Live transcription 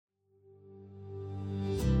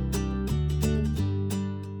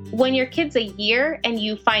when your kid's a year and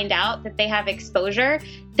you find out that they have exposure,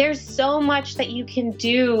 there's so much that you can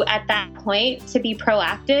do at that point to be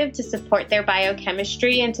proactive, to support their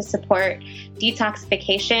biochemistry and to support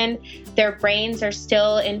detoxification. Their brains are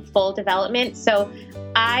still in full development. So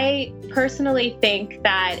I personally think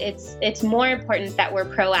that it's more important that we're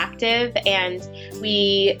proactive and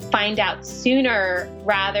we find out sooner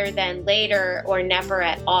rather than later or never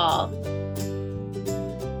at all.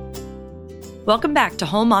 Welcome back to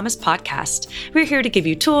Whole Mamas Podcast. We're here to give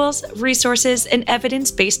you tools, resources, and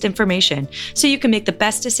evidence-based information so you can make the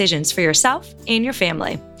best decisions for yourself and your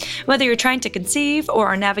family. Whether you're trying to conceive or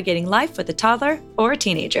are navigating life with a toddler or a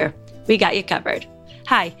teenager, we got you covered.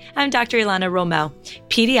 Hi, I'm Dr. Ilana Romel,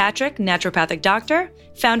 pediatric naturopathic doctor,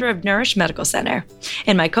 founder of Nourish Medical Center.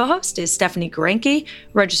 And my co-host is Stephanie Garanke,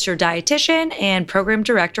 registered dietitian and program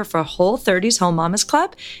director for Whole30's Whole Mamas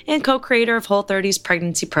Club and co-creator of Whole30's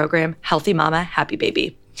pregnancy program, Healthy Mama, Happy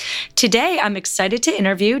Baby. Today, I'm excited to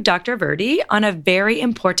interview Dr. Virdee on a very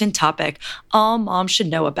important topic all moms should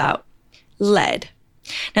know about: lead.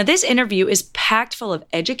 Now, this interview is packed full of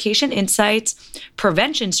education insights,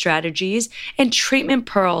 prevention strategies, and treatment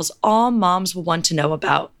pearls all moms will want to know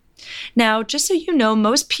about. Now, just so you know,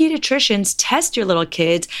 most pediatricians test your little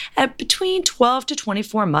kids at between 12 to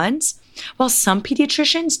 24 months, while some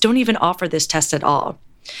pediatricians don't even offer this test at all.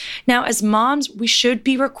 Now, as moms, we should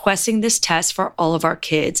be requesting this test for all of our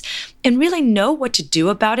kids and really know what to do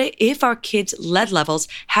about it if our kids' lead levels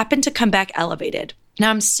happen to come back elevated.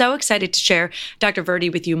 Now, I'm so excited to share Dr.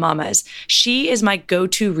 Virdee with you mamas. She is my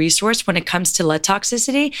go-to resource when it comes to lead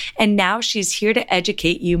toxicity, and now she's here to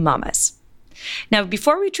educate you mamas. Now,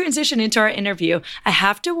 before we transition into our interview, I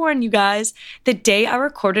have to warn you guys, the day I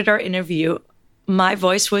recorded our interview, my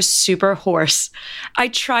voice was super hoarse. I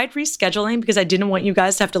tried rescheduling because I didn't want you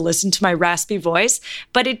guys to have to listen to my raspy voice,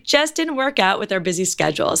 but it just didn't work out with our busy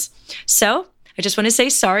schedules. So I just want to say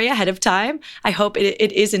sorry ahead of time. I hope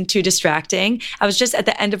it isn't too distracting. I was just at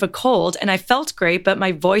the end of a cold and I felt great, but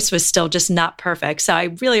my voice was still just not perfect. So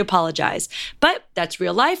I really apologize. But that's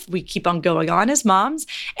real life. We keep on going on as moms.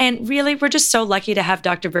 And really, we're just so lucky to have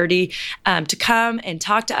Dr. Virdee to come and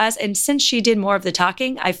talk to us. And since she did more of the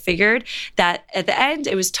talking, I figured that at the end,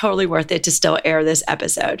 it was totally worth it to still air this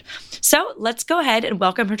episode. So let's go ahead and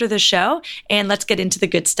welcome her to the show and let's get into the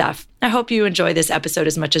good stuff. I hope you enjoy this episode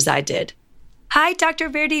as much as I did. Hi, Dr.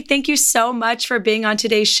 Virdee. Thank you so much for being on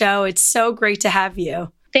today's show. It's so great to have you.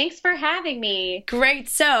 Thanks for having me. Great.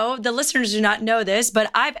 So the listeners do not know this, but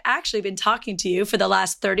I've actually been talking to you for the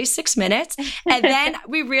last 36 minutes. And then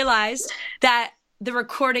we realized that the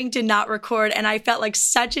recording did not record and I felt like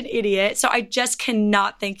such an idiot. So I just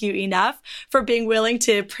cannot thank you enough for being willing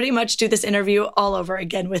to pretty much do this interview all over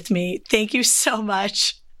again with me. Thank you so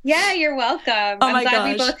much. Yeah, you're welcome. I'm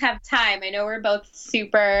glad we both have time. I know we're both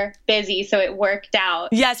super busy, so it worked out.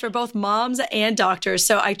 Yes, we're both moms and doctors,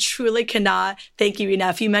 so I truly cannot thank you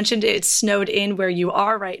enough. You mentioned it snowed in where you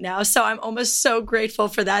are right now, so I'm almost so grateful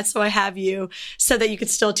for that. So I have you so that you could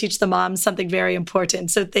still teach the moms something very important.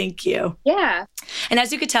 So thank you. Yeah. And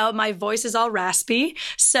as you could tell, my voice is all raspy,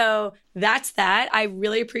 so that's that. I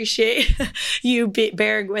really appreciate you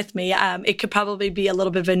bearing with me. It could probably be a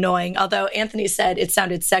little bit annoying, although Anthony said it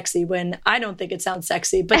sounded sexy when I don't think it sounds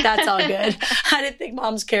sexy, but that's all good. I didn't think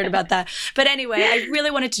moms cared about that. But anyway, I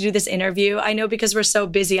really wanted to do this interview. I know because we're so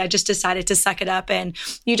busy, I just decided to suck it up and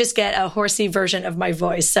you just get a horsey version of my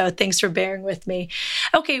voice. So thanks for bearing with me.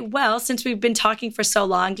 Okay, well, since we've been talking for so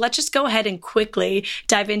long, let's just go ahead and quickly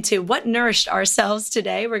dive into what nourished ourselves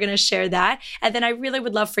today. We're going to share that. And then I really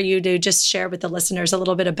would love for you to just share with the listeners a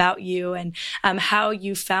little bit about you and how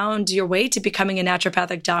you found your way to becoming a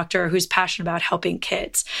naturopathic doctor who's passionate about helping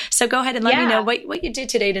kids. So go ahead and let me know what you did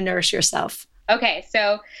today to nourish yourself. Okay,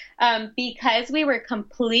 so because we were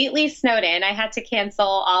completely snowed in, I had to cancel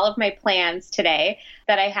all of my plans today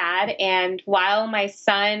that I had. And while my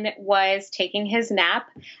son was taking his nap,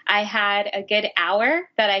 I had a good hour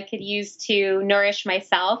that I could use to nourish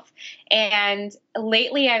myself. And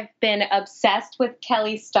lately I've been obsessed with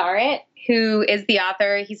Kelly Starrett, who is the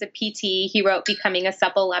author. He's a PT. He wrote Becoming a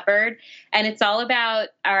Supple Leopard. And it's all about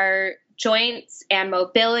our joints and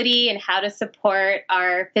mobility and how to support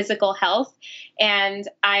our physical health. And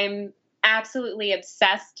I'm absolutely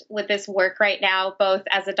obsessed with this work right now, both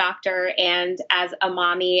as a doctor and as a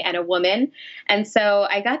mommy and a woman. And so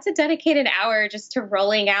I got to dedicate an hour just to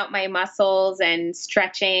rolling out my muscles and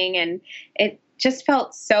stretching, and it just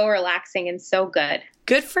felt so relaxing and so good.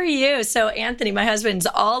 Good for you. So Anthony, my husband's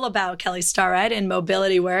all about Kelly Starrett and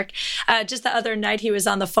mobility work. Just the other night, he was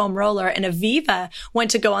on the foam roller, and Aviva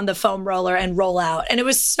went to go on the foam roller and roll out. And it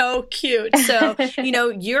was so cute. So,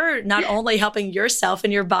 you're not only helping yourself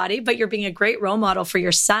and your body, but you're being a great role model for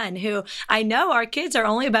your son, who I know our kids are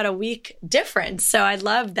only about a week different. So I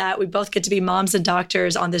love that we both get to be moms and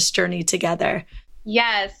doctors on this journey together.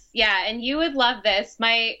 Yes. Yeah. And you would love this.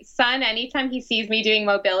 My son, anytime he sees me doing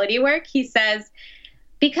mobility work, he says,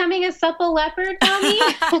 "Becoming a supple leopard, Mommy?"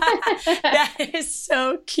 That is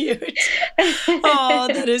so cute. Oh,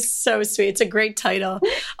 that is so sweet. It's a great title.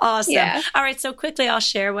 Awesome. Yeah. All right. So quickly, I'll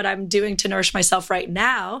share what I'm doing to nourish myself right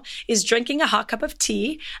now is drinking a hot cup of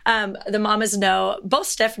tea. The mamas know, both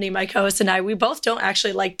Stephanie, my co-host, and I, we both don't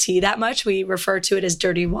actually like tea that much. We refer to it as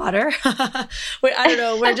dirty water. I don't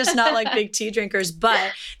know. We're just not like big tea drinkers,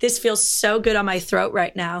 but this feels so good on my throat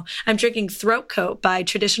right now. I'm drinking Throat Coat by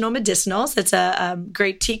Traditional Medicinals. It's a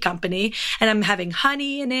great tea company, and I'm having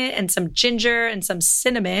honey in it and some ginger and some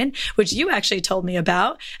cinnamon, which you actually told me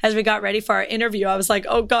about as we got ready for our interview. I was like,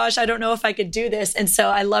 oh gosh, I don't know if I could do this. And so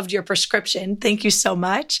I loved your prescription. Thank you so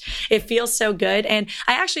much. It feels so good. And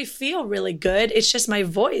I actually feel really good. It's just my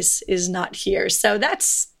voice is not here. So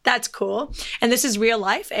that's cool. And this is real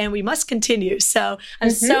life, and we must continue. So I'm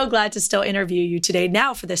so glad to still interview you today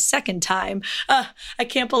now for the second time. I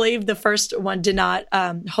can't believe the first one did not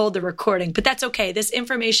hold the recording, but that's okay. This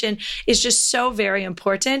information is just so very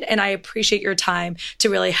important, and I appreciate your time to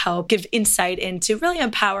really help give insight and to really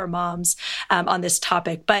empower moms on this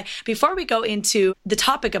topic. But before we go into the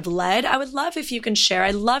topic of lead, I would love if you can share,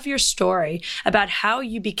 I love your story about how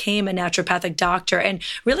you became a naturopathic doctor and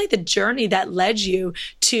really the journey that led you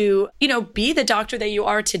to, be the doctor that you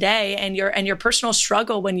are today and your personal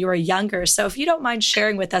struggle when you were younger. So if you don't mind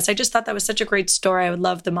sharing with us, I just thought that was such a great story. I would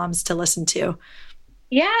love the moms to listen to.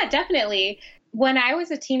 Yeah, definitely. When I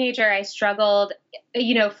was a teenager, I struggled,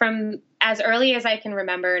 from as early as I can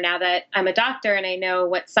remember. Now that I'm a doctor and I know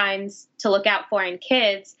what signs to look out for in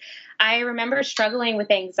kids, I remember struggling with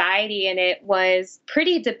anxiety, and it was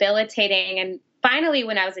pretty debilitating. And finally,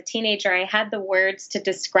 when I was a teenager, I had the words to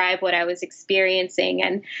describe what I was experiencing.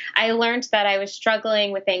 And I learned that I was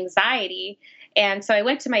struggling with anxiety. And so I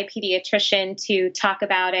went to my pediatrician to talk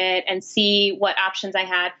about it and see what options I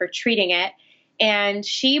had for treating it. And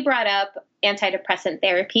she brought up antidepressant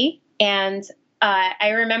therapy. And I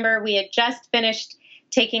remember we had just finished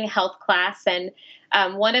taking health class. And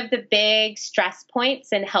one of the big stress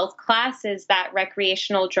points in health class is that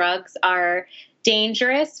recreational drugs are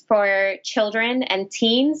dangerous for children and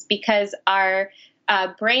teens because our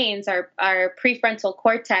brains, our prefrontal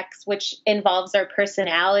cortex, which involves our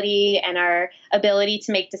personality and our ability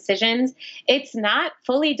to make decisions, it's not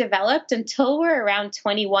fully developed until we're around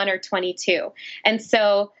 21 or 22. And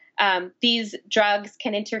so these drugs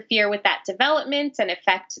can interfere with that development and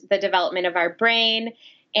affect the development of our brain.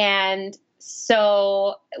 And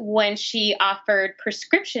so when she offered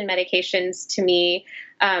prescription medications to me,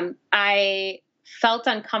 I felt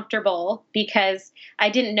uncomfortable because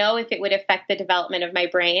I didn't know if it would affect the development of my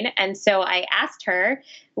brain. And so I asked her,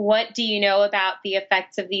 what do you know about the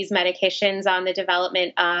effects of these medications on the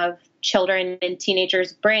development of children and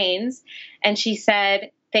teenagers' brains? And she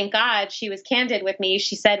said, thank God she was candid with me.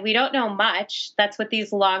 She said, we don't know much. That's what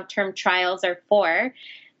these long-term trials are for.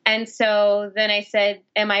 And so then I said,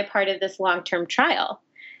 am I part of this long-term trial?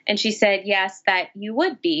 And she said, yes, that you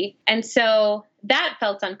would be. And so that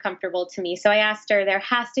felt uncomfortable to me. So I asked her, there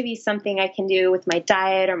has to be something I can do with my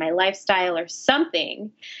diet or my lifestyle or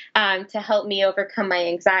something to help me overcome my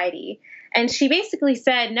anxiety. And she basically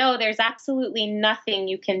said, no, there's absolutely nothing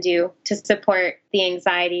you can do to support the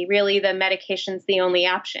anxiety. Really, the medication's the only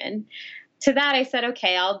option. To that, I said,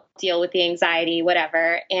 okay, I'll deal with the anxiety,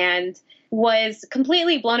 whatever. And was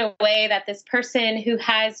completely blown away that this person who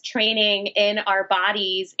has training in our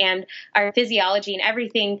bodies and our physiology and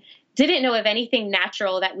everything didn't know of anything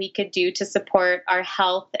natural that we could do to support our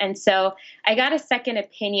health. And so I got a second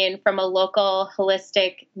opinion from a local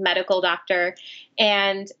holistic medical doctor.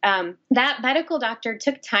 And that medical doctor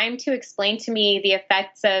took time to explain to me the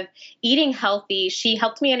effects of eating healthy. She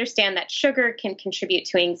helped me understand that sugar can contribute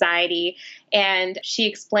to anxiety. And she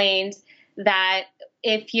explained that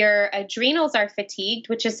if your adrenals are fatigued,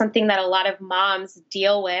 which is something that a lot of moms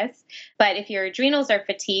deal with, but if your adrenals are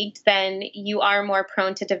fatigued, then you are more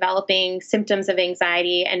prone to developing symptoms of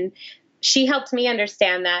anxiety. And she helped me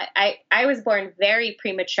understand that I was born very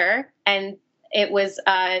premature, and it was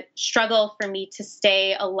a struggle for me to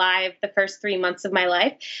stay alive the first 3 months of my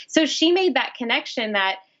life. So she made that connection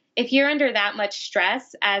that if you're under that much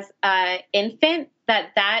stress as an infant,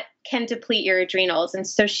 that can deplete your adrenals. And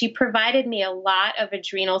so she provided me a lot of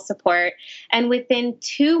adrenal support. And within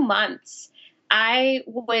 2 months, I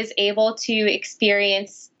was able to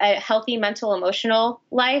experience a healthy mental emotional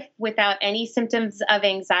life without any symptoms of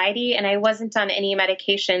anxiety, and I wasn't on any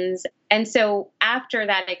medications. And so after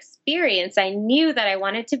that experience, I knew that I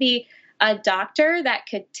wanted to be a doctor that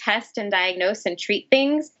could test and diagnose and treat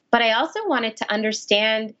things, but I also wanted to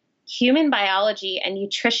understand human biology and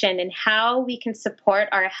nutrition and how we can support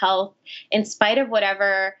our health in spite of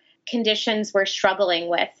whatever conditions we're struggling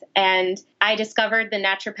with. And I discovered the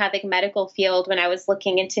naturopathic medical field when I was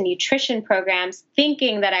looking into nutrition programs,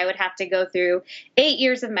 thinking that I would have to go through 8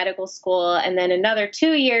 years of medical school and then another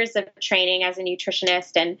 2 years of training as a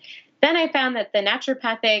nutritionist. And then I found that the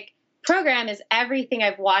naturopathic program is everything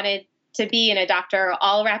I've wanted to be in a doctor,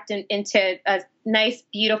 all wrapped into a nice,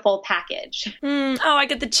 beautiful package. Oh, I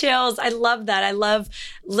get the chills. I love that. I love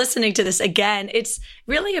listening to this again. It's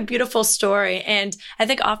really a beautiful story. And I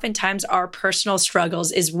think oftentimes our personal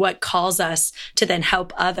struggles is what calls us to then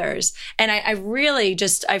help others. And I really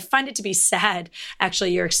I find it to be sad,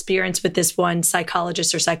 actually, your experience with this one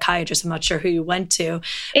psychologist or psychiatrist. I'm not sure who you went to.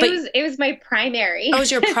 It was my primary. Oh, it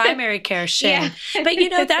was your primary care, Shane. Yeah.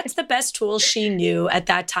 But, that's the best tool she knew at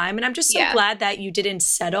that time. And I'm just so glad that you didn't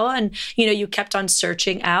settle and, you kept on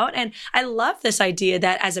searching out. And I love this idea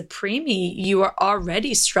that as a preemie, you are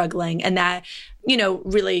already struggling and that,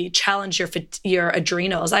 really challenge your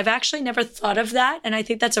adrenals. I've actually never thought of that. And I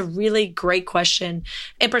think that's a really great question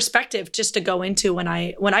and perspective just to go into when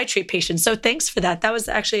I treat patients. So thanks for that. That was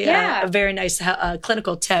actually a very nice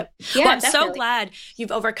clinical tip. Yeah, well, I'm definitely. so glad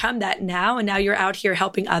you've overcome that now. And now you're out here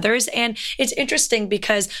helping others. And it's interesting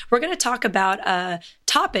because we're going to talk about a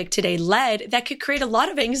topic today, lead, that could create a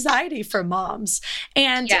lot of anxiety for moms.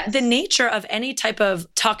 And the nature of any type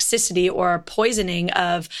of toxicity or poisoning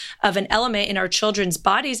of an element in our children's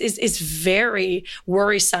bodies is very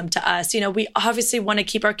worrisome to us. We obviously want to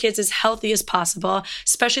keep our kids as healthy as possible,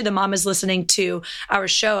 especially the mamas listening to our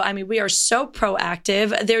show. I mean, we are so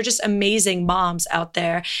proactive. They're just amazing moms out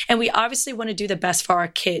there. And we obviously want to do the best for our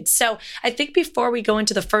kids. So I think before we go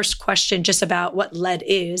into the first question, just about what lead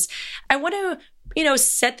is, I want to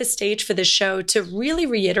set the stage for the show to really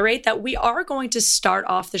reiterate that we are going to start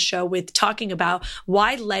off the show with talking about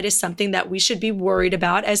why lead is something that we should be worried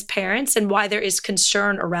about as parents and why there is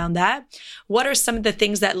concern around that. What are some of the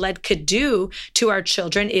things that lead could do to our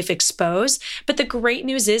children if exposed? But the great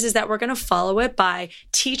news is that we're going to follow it by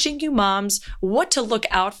teaching you moms what to look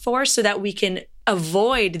out for so that we can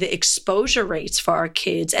avoid the exposure rates for our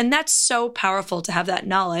kids. And that's so powerful to have that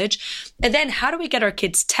knowledge. And then how do we get our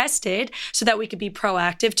kids tested so that we can be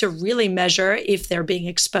proactive to really measure if they're being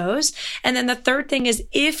exposed? And then the third thing is,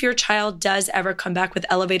 if your child does ever come back with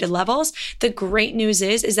elevated levels, the great news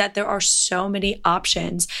is that there are so many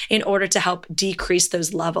options in order to help decrease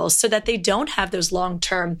those levels so that they don't have those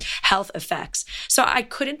long-term health effects. So I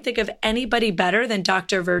couldn't think of anybody better than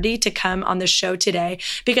Dr. Virdee to come on the show today,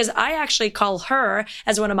 because I actually call her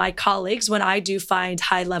as one of my colleagues when I do find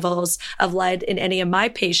high levels of lead in any of my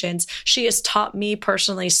patients. She has taught me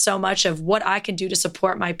personally so much of what I can do to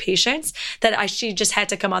support my patients that she just had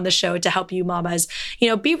to come on the show to help you mamas,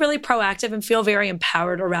 be really proactive and feel very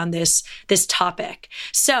empowered around this topic.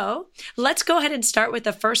 So let's go ahead and start with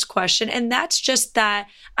the first question. And that's just that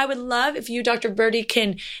I would love if you, Dr. Virdee,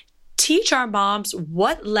 can teach our moms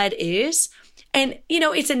what lead is. And,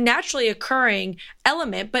 it's a naturally occurring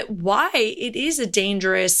element, but why it is a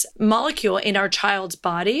dangerous molecule in our child's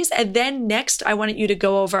bodies. And then next, I wanted you to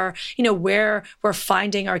go over, where we're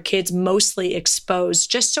finding our kids mostly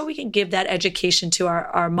exposed, just so we can give that education to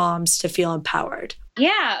our moms to feel empowered.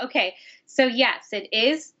 Yeah. Okay. So yes, it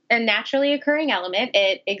is a naturally occurring element.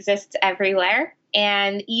 It exists everywhere.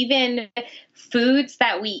 And even foods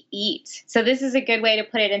that we eat. So this is a good way to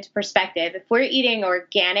put it into perspective. If we're eating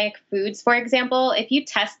organic foods, for example, if you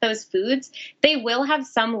test those foods, they will have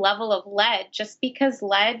some level of lead just because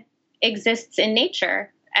lead exists in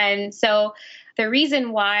nature. And so the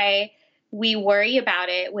reason why we worry about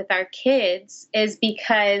it with our kids is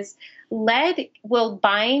because lead will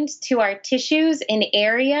bind to our tissues in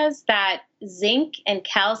areas that zinc and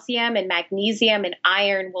calcium and magnesium and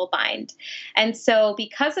iron will bind. And so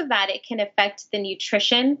because of that, it can affect the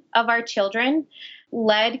nutrition of our children.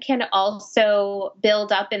 Lead can also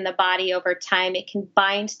build up in the body over time. It can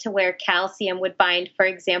bind to where calcium would bind, for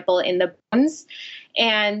example, in the bones.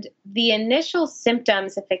 And the initial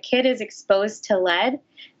symptoms, if a kid is exposed to lead,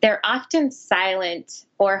 they're often silent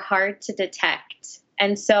or hard to detect.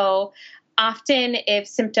 And so often if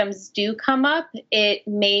symptoms do come up, it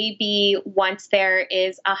may be once there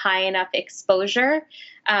is a high enough exposure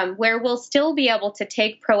where we'll still be able to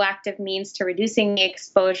take proactive means to reducing the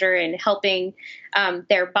exposure and helping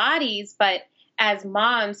their bodies. But as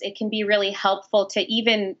moms, it can be really helpful to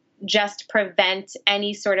even just prevent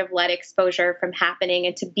any sort of lead exposure from happening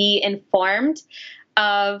and to be informed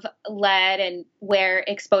of lead and where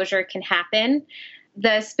exposure can happen.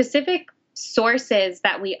 The specific sources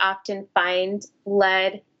that we often find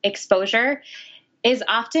lead exposure is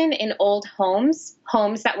often in old homes.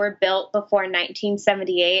 Homes that were built before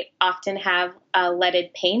 1978 often have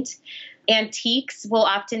leaded paint. Antiques will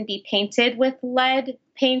often be painted with lead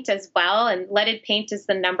paint as well, and leaded paint is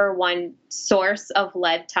the number one source of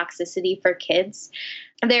lead toxicity for kids.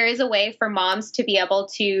 There is a way for moms to be able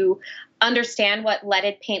to understand what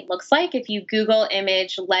leaded paint looks like. If you Google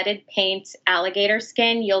image leaded paint alligator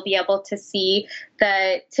skin, you'll be able to see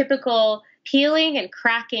the typical peeling and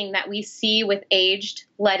cracking that we see with aged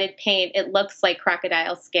leaded paint. It looks like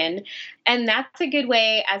crocodile skin. And that's a good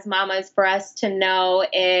way as mamas for us to know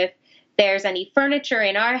if there's any furniture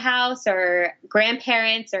in our house or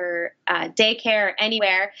grandparents or daycare or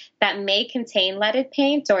anywhere that may contain leaded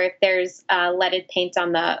paint, or if there's leaded paint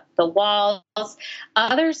on the walls.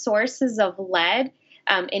 Other sources of lead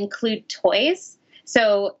include toys.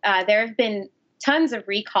 So there have been tons of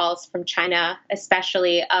recalls from China,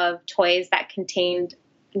 especially of toys that contained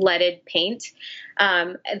leaded paint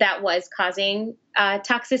that was causing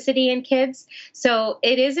toxicity in kids. So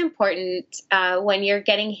it is important when you're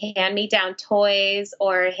getting hand-me-down toys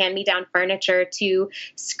or hand-me-down furniture to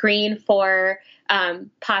screen for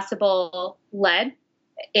possible lead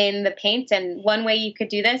in the paint. And one way you could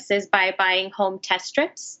do this is by buying home test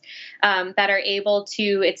strips that are able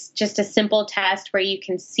to, it's just a simple test where you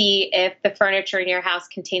can see if the furniture in your house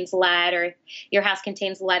contains lead or your house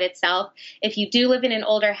contains lead itself. If you do live in an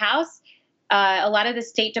older house, a lot of the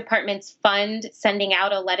state departments fund sending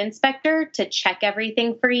out a lead inspector to check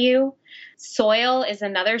everything for you. Soil is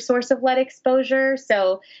another source of lead exposure.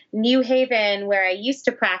 So New Haven, where I used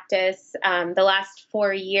to practice the last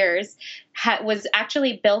 4 years, was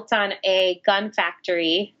actually built on a gun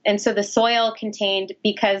factory. And so the soil contained,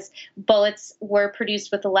 because bullets were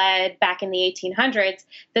produced with lead back in the 1800s,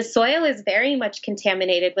 the soil is very much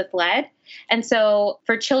contaminated with lead. And so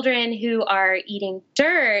for children who are eating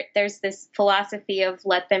dirt, there's this philosophy of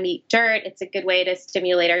let them eat dirt. It's a good way to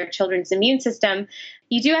stimulate our children's immune system.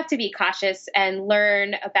 You do have to be cautious and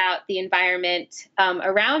learn about the environment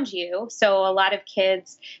around you. So a lot of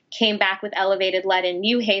kids came back with elevated lead in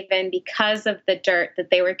New Haven because of the dirt that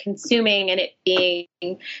they were consuming and it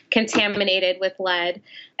being contaminated with lead.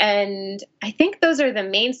 And I think those are the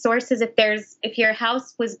main sources. If your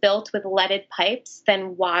house was built with leaded pipes,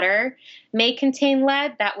 then water may contain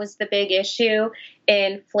lead. That was the big issue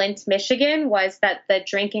in Flint, Michigan, was that the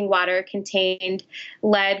drinking water contained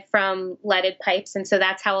lead from leaded pipes. And so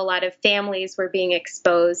that's how a lot of families were being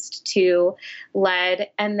exposed to lead.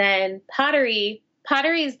 And then pottery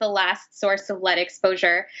is the last source of lead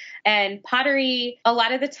exposure. And pottery, a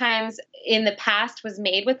lot of the times in the past, was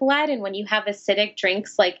made with lead. And when you have acidic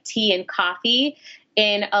drinks like tea and coffee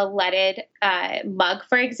in a leaded mug,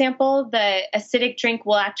 for example, the acidic drink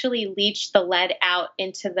will actually leach the lead out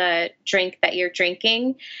into the drink that you're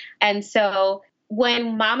drinking. And so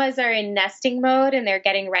when mamas are in nesting mode and they're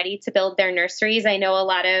getting ready to build their nurseries, I know a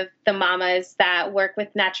lot of the mamas that work with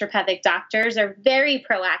naturopathic doctors are very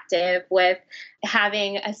proactive with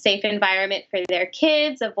having a safe environment for their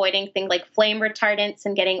kids, avoiding things like flame retardants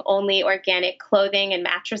and getting only organic clothing and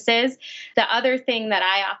mattresses. The other thing that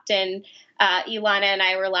I often Ilana and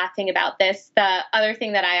I were laughing about this. The other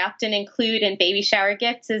thing that I often include in baby shower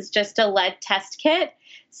gifts is just a lead test kit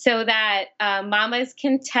so that mamas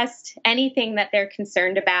can test anything that they're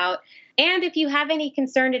concerned about. And if you have any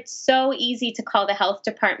concern, it's so easy to call the health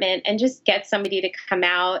department and just get somebody to come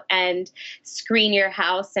out and screen your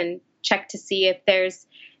house and check to see if there's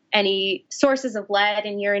any sources of lead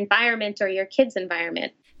in your environment or your kids'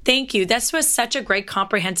 environment. Thank you. This was such a great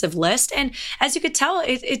comprehensive list. And as you could tell,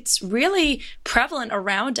 it's really prevalent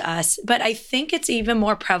around us, but I think it's even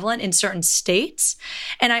more prevalent in certain states.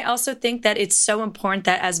 And I also think that it's so important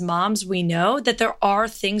that as moms, we know that there are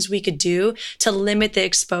things we could do to limit the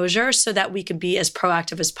exposure so that we can be as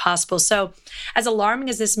proactive as possible. So as alarming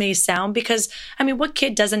as this may sound, because I mean, what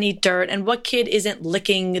kid doesn't eat dirt and what kid isn't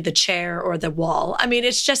licking the chair or the wall? I mean,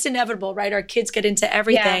 it's just inevitable, right? Our kids get into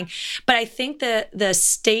everything. Yeah. But I think the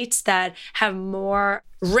states that have more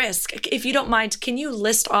risk, if you don't mind, can you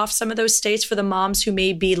list off some of those states for the moms who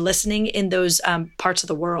may be listening in those parts of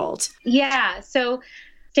the world? Yeah. So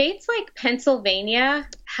states like Pennsylvania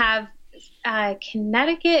have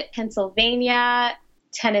Connecticut, Pennsylvania,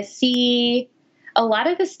 Tennessee. A lot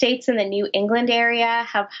of the states in the New England area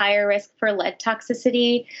have higher risk for lead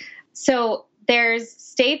toxicity. So there's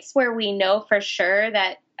states where we know for sure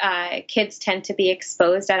that kids tend to be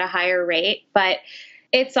exposed at a higher rate, but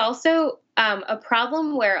it's also a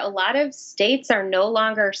problem where a lot of states are no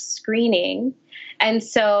longer screening. And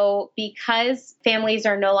so because families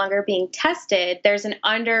are no longer being tested, there's an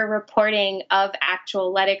underreporting of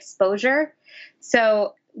actual lead exposure.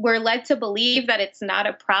 So we're led to believe that it's not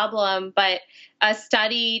a problem, but a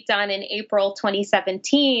study done in April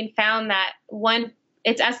 2017 found that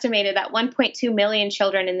it's estimated that 1.2 million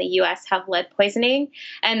children in the U.S. have lead poisoning,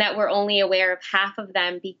 and that we're only aware of half of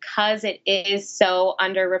them because it is so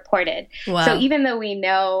underreported. Wow. So even though we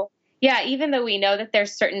know that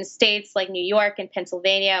there's certain states like New York and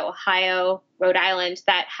Pennsylvania, Ohio, Rhode Island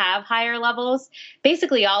that have higher levels,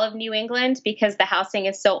 basically all of New England, because the housing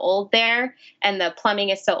is so old there and the plumbing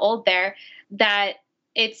is so old there, that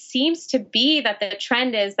it seems to be that the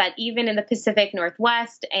trend is that even in the Pacific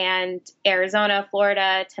Northwest and Arizona,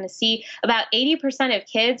 Florida, Tennessee, about 80% of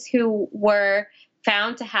kids who were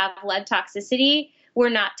found to have lead toxicity were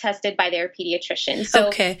not tested by their pediatrician.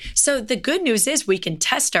 So the good news is we can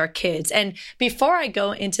test our kids. And before I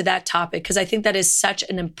go into that topic, because I think that is such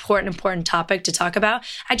an important topic to talk about,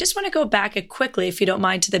 I just want to go back quickly, if you don't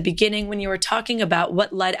mind, to the beginning when you were talking about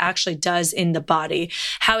what lead actually does in the body,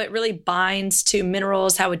 how it really binds to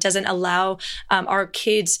minerals, how it doesn't allow our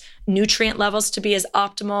kids' nutrient levels to be as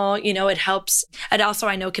optimal. You know, it helps. It also,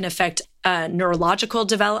 I know, can affect neurological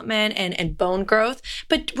development and bone growth.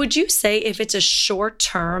 But would you say if it's a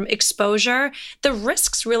short-term exposure, the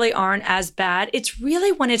risks really aren't as bad? It's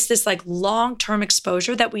really when it's this like long-term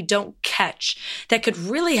exposure that we don't catch that could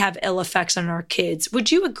really have ill effects on our kids.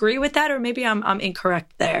 Would you agree with that? Or maybe I'm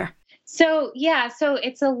incorrect there. So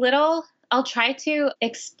it's a little, I'll try to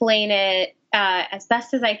explain it as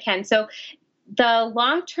best as I can. So the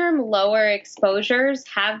long-term lower exposures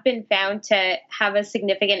have been found to have a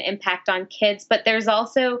significant impact on kids, but there's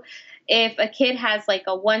also, if a kid has like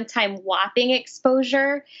a one-time whopping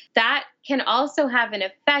exposure, that can also have an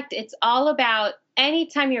effect. It's all about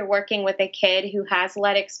anytime you're working with a kid who has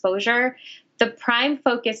lead exposure, the prime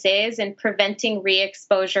focus is in preventing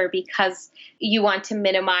re-exposure because you want to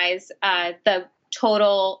minimize the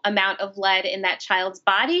total amount of lead in that child's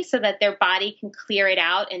body so that their body can clear it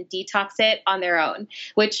out and detox it on their own,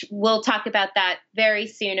 which we'll talk about that very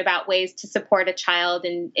soon, about ways to support a child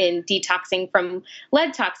in detoxing from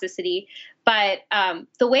lead toxicity. But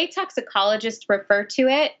the way toxicologists refer to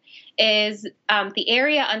it is the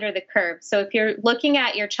area under the curve. So if you're looking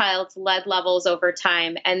at your child's lead levels over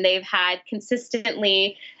time and they've had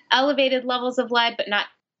consistently elevated levels of lead, but not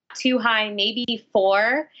too high, maybe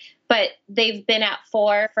 4, but they've been at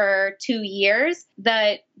 4 for 2 years,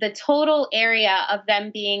 the total area of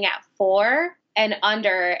them being at 4 and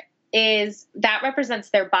under that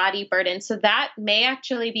represents their body burden. So that may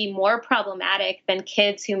actually be more problematic than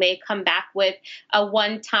kids who may come back with a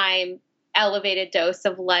one-time elevated dose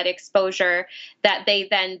of lead exposure that they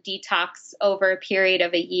then detox over a period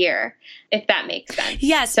of a year, if that makes sense.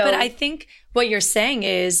 Yes, but I think what you're saying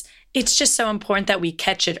is it's just so important that we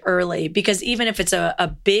catch it early, because even if it's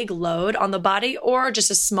a big load on the body or just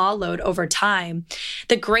a small load over time,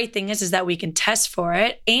 the great thing is that we can test for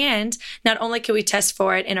it. And not only can we test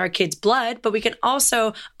for it in our kids' blood, but we can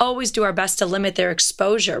also always do our best to limit their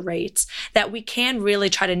exposure rates, that we can really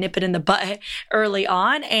try to nip it in the butt early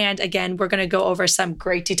on. And again, we're going to go over some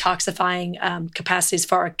great detoxifying capacities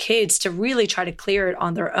for our kids to really try to clear it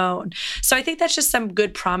on their own. So I think that's just some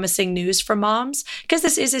good promising news for moms, because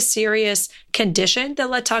this is a serious condition, the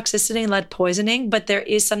lead toxicity and lead poisoning, but there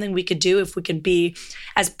is something we could do if we can be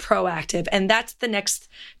as proactive. And that's the next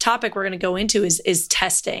topic we're going to go into is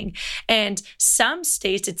testing. And some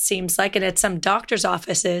states, it seems like, and at some doctor's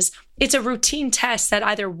offices, it's a routine test that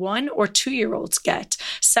either 1 or 2-year-olds get.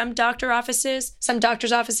 Some doctor's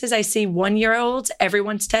offices, I see 1-year-olds,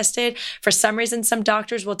 everyone's tested. For some reason, some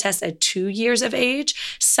doctors will test at 2 years of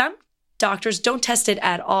age. Some doctors don't test it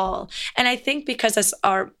at all. And I think because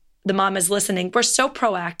the mom is listening, we're so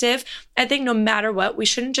proactive. I think no matter what, we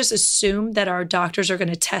shouldn't just assume that our doctors are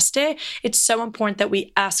going to test it. It's so important that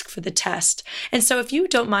we ask for the test. And so if you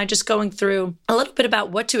don't mind just going through a little bit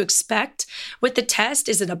about what to expect with the test,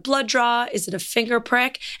 is it a blood draw? Is it a finger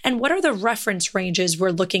prick? And what are the reference ranges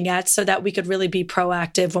we're looking at so that we could really be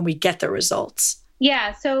proactive when we get the results?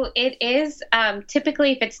 Yeah, so it is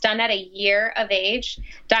typically, if it's done at a year of age,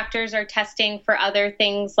 doctors are testing for other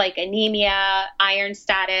things like anemia, iron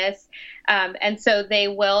status, and so they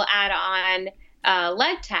will add on a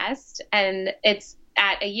lead test, and it's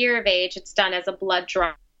at a year of age, it's done as a blood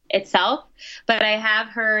draw itself. But I have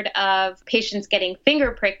heard of patients getting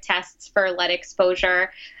finger prick tests for lead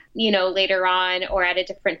exposure, later on or at a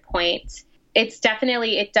different point. It's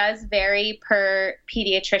definitely, it does vary per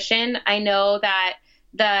pediatrician. I know that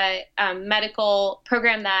the medical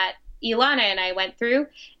program that Ilana and I went through,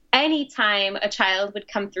 anytime a child would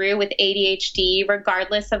come through with ADHD,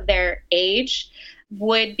 regardless of their age,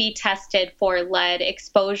 would be tested for lead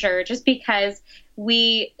exposure, just because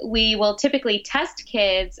we will typically test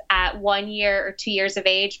kids at 1 year or 2 years of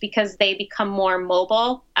age because they become more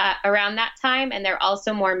mobile around that time, and they're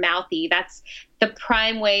also more mouthy. That's the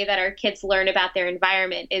prime way that our kids learn about their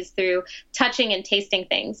environment, is through touching and tasting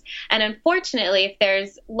things. And unfortunately, if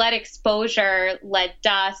there's lead exposure, lead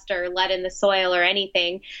dust, or lead in the soil or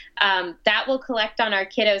anything, that will collect on our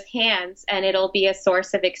kiddos' hands, and it'll be a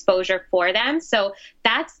source of exposure for them. So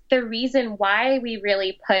that's the reason why we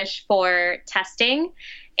really push for testing.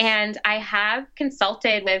 And I have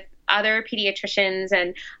consulted with other pediatricians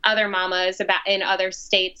and other mamas in other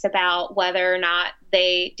states about whether or not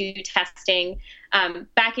they do testing.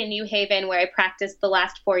 Back in New Haven, where I practiced the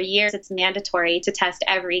last 4 years, it's mandatory to test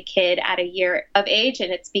every kid at a year of age.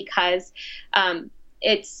 And it's because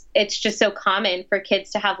it's just so common for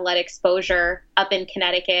kids to have lead exposure up in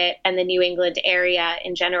Connecticut and the New England area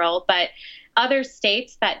in general. But other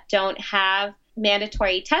states that don't have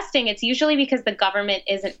mandatory testing, it's usually because the government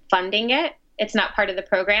isn't funding it. It's not part of the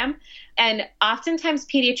program. And oftentimes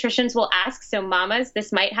pediatricians will ask, so mamas,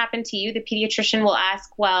 this might happen to you. The pediatrician will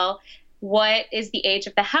ask, well, what is the age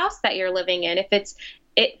of the house that you're living in? If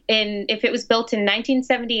it was built in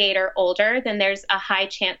 1978 or older, then there's a high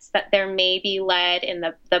chance that there may be lead in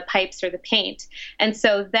the pipes or the paint. And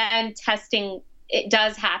so then testing, it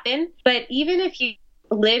does happen. But even if you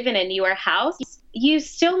live in a newer house, you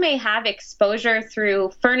still may have exposure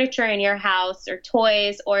through furniture in your house or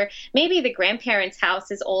toys, or maybe the grandparents'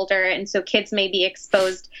 house is older, and so kids may be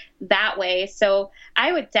exposed that way. So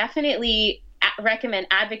I would definitely recommend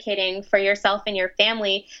advocating for yourself and your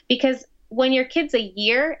family, because when your kid's a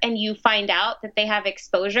year and you find out that they have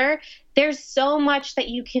exposure, there's so much that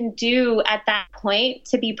you can do at that point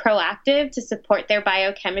to be proactive, to support their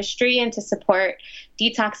biochemistry and to support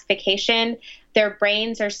detoxification. Their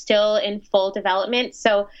brains are still in full development.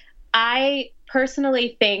 So I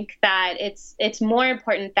personally think that it's more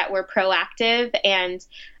important that we're proactive and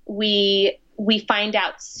we find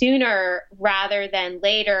out sooner rather than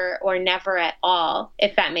later, or never at all,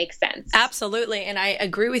 if that makes sense. Absolutely. And I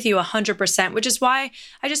agree with you 100%, which is why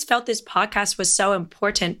I just felt this podcast was so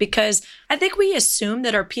important, because I think we assume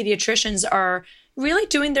that our pediatricians are really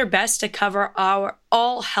doing their best to cover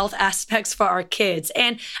all health aspects for our kids.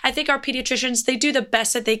 And I think our pediatricians, they do the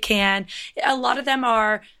best that they can. A lot of them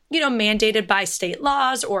are mandated by state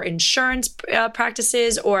laws or insurance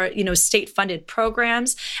practices or, state funded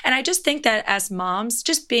programs. And I just think that as moms,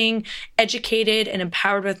 just being educated and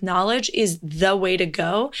empowered with knowledge is the way to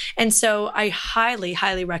go. And so I highly,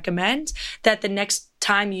 highly recommend that the next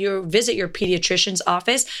time you visit your pediatrician's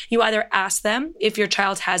office, you either ask them if your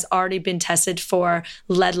child has already been tested for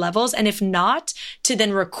lead levels, and if not, to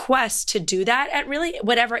then request to do that at really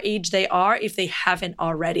whatever age they are, if they haven't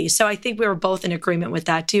already. So I think we were both in agreement with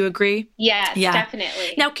that. Do you agree? Yes, yeah,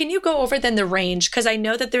 definitely. Now, can you go over then the range? Because I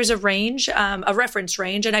know that there's a range, a reference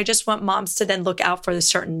range, and I just want moms to then look out for the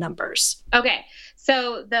certain numbers. Okay.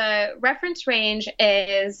 So the reference range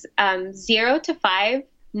is 0 to 5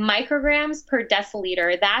 micrograms per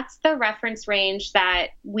deciliter. That's the reference range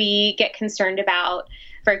that we get concerned about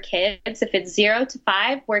for kids. If it's 0 to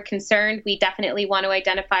 5, we're concerned. We definitely want to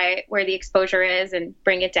identify where the exposure is and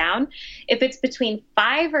bring it down. If it's between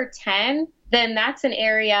 5 or 10, then that's an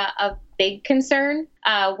area of big concern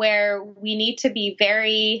where we need to be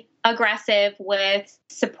very aggressive with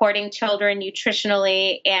supporting children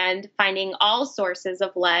nutritionally and finding all sources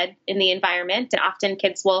of lead in the environment. And often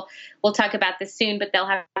kids we'll talk about this soon, but they'll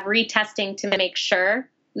have retesting to make sure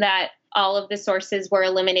that all of the sources were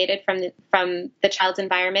eliminated from the child's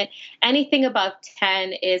environment. Anything above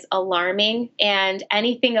 10 is alarming, and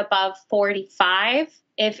anything above 45,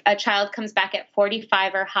 if a child comes back at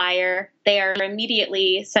 45 or higher, they are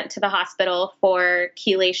immediately sent to the hospital for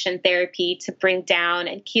chelation therapy to bring down.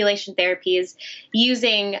 And chelation therapy is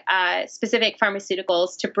using specific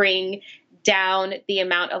pharmaceuticals to bring down the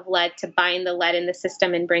amount of lead, to bind the lead in the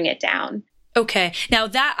system and bring it down. Okay. Now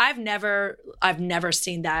that I've never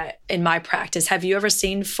seen that in my practice. Have you ever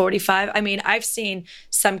seen 45? I mean, I've seen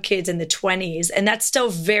some kids in the 20s, and that's still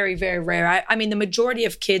very, very rare. I mean, the majority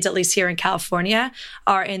of kids, at least here in California,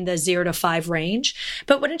 are in the 0 to 5 range.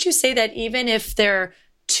 But wouldn't you say that even if they're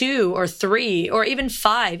 2 or 3 or even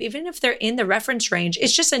 5, even if they're in the reference range,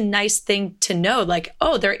 it's just a nice thing to know, like,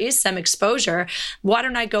 oh, there is some exposure. Why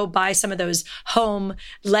don't I go buy some of those home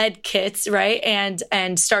lead kits, right?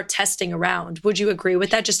 And start testing around. Would you agree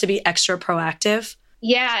with that, just to be extra proactive?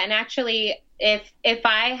 Yeah. And actually, if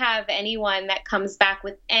I have anyone that comes back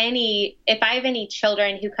with if I have any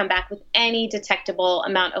children who come back with any detectable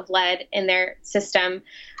amount of lead in their system,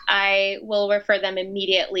 I will refer them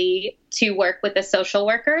immediately to work with a social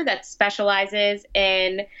worker that specializes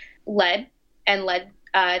in lead and lead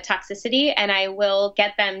toxicity. And I will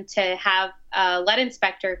get them to have a lead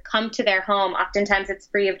inspector come to their home. Oftentimes it's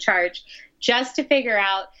free of charge, just to figure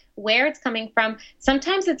out where it's coming from.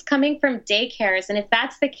 Sometimes it's coming from daycares. And if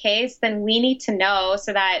that's the case, then we need to know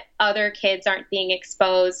so that other kids aren't being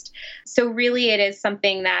exposed. So really it is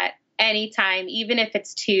something that anytime, even if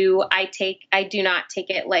it's 2, I do not take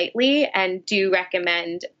it lightly, and do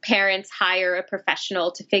recommend parents hire a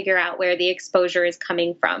professional to figure out where the exposure is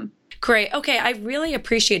coming from. Great. Okay. I really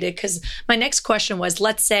appreciate it, because my next question was,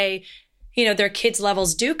 let's say, their kids'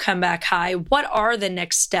 levels do come back high. What are the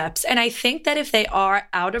next steps? And I think that if they are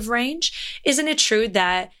out of range, isn't it true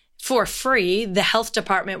that for free, the health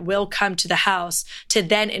department will come to the house to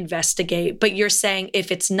then investigate? But you're saying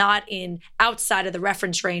if it's not outside of the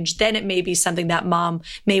reference range, then it may be something that mom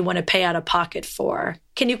may want to pay out of pocket for.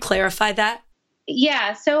 Can you clarify that?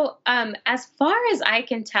 Yeah. So as far as I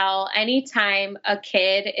can tell, anytime a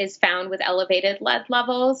kid is found with elevated lead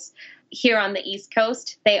levels here on the East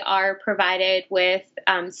Coast, they are provided with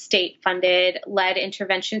state-funded lead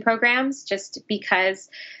intervention programs, just because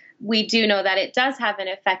we do know that it does have an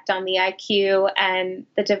effect on the IQ and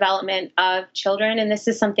the development of children. And this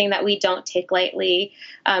is something that we don't take lightly,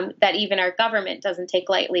 that even our government doesn't take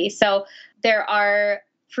lightly. So there are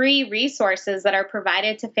free resources that are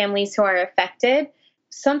provided to families who are affected.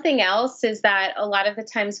 Something else is that a lot of the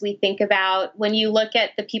times we think about, when you look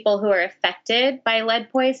at the people who are affected by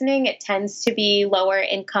lead poisoning, it tends to be lower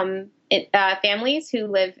income families who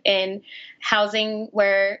live in housing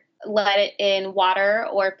where lead in water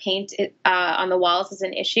or paint on the walls is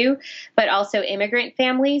an issue, but also immigrant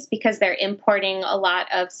families, because they're importing a lot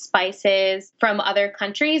of spices from other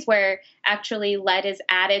countries where actually lead is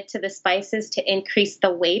added to the spices to increase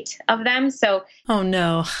the weight of them. So, oh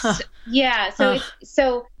no. Yeah.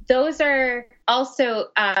 So those are also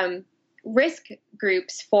risk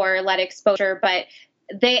groups for lead exposure, but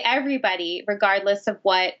everybody, regardless of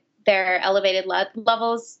what their elevated lead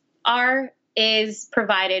levels are, is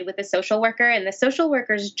provided with a social worker. And the social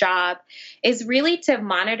worker's job is really to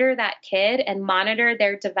monitor that kid and monitor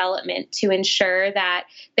their development to ensure that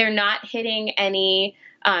they're not hitting any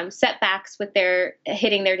setbacks with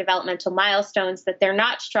hitting their developmental milestones, that they're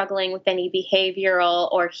not struggling with any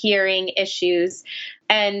behavioral or hearing issues.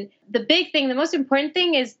 And the big thing, the most important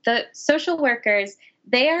thing, is the social workers,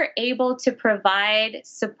 they are able to provide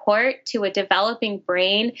support to a developing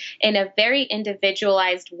brain in a very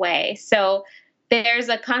individualized way. So there's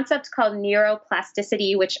a concept called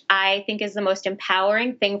neuroplasticity, which I think is the most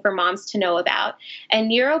empowering thing for moms to know about.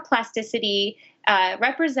 And neuroplasticity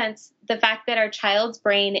represents the fact that our child's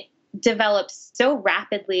brain develops so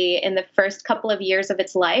rapidly in the first couple of years of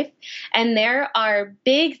its life. And there are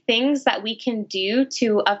big things that we can do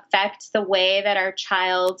to affect the way that our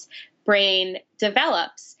child's brain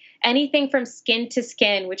develops. Anything from skin to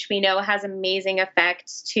skin, which we know has amazing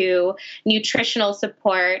effects, to nutritional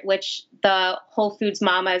support, which the Whole Foods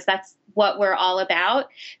Mamas, that's what we're all about.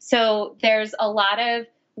 So there's a lot of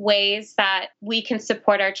ways that we can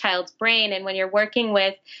support our child's brain. And when you're working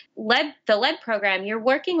with the lead program, you're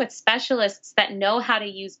working with specialists that know how to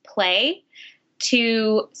use play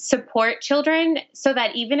to support children so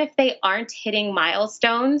that even if they aren't hitting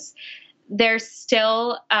milestones, they're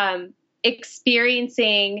still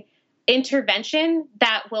experiencing intervention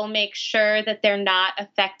that will make sure that they're not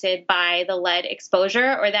affected by the lead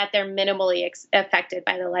exposure, or that they're minimally affected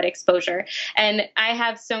by the lead exposure. And I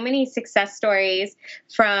have so many success stories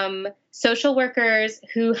from social workers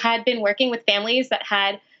who had been working with families that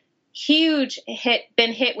had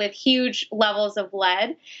been hit with huge levels of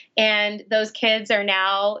lead. And those kids are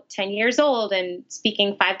now 10 years old and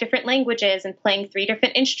speaking 5 different languages and playing 3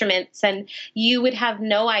 different instruments. And you would have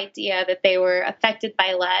no idea that they were affected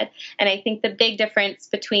by lead. And I think the big difference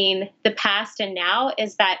between the past and now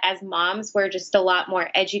is that as moms, we're just a lot more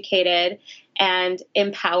educated and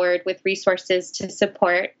empowered with resources to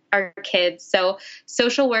support our kids. So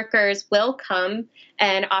social workers will come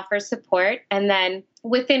and offer support. And then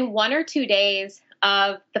within 1 or 2 days,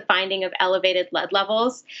 of the finding of elevated lead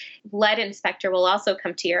levels, lead inspector will also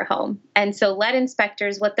come to your home. And so lead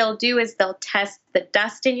inspectors, what they'll do is they'll test the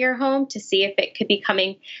dust in your home to see if it could be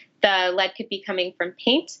the lead could be coming from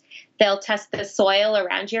paint. They'll test the soil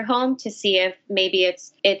around your home to see if maybe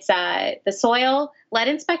it's the soil. Lead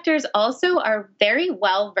inspectors also are very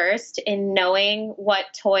well versed in knowing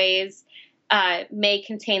what toys may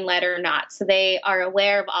contain lead or not. So they are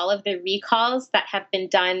aware of all of the recalls that have been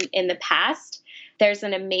done in the past. There's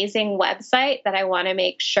an amazing website that I want to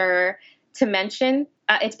make sure to mention.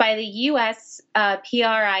 It's by the US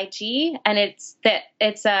PRIG, and it's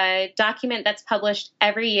a document that's published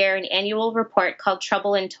every year, an annual report called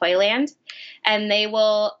Trouble in Toyland. And they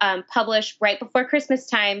will publish right before Christmas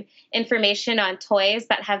time information on toys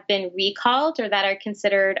that have been recalled or that are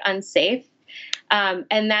considered unsafe.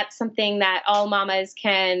 And that's something that all mamas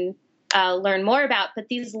can learn more about. But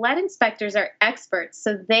these lead inspectors are experts,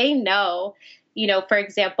 so they know, for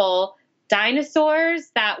example, dinosaurs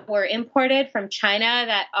that were imported from China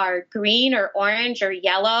that are green or orange or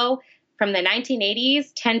yellow from the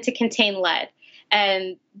 1980s tend to contain lead.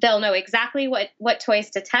 And they'll know exactly what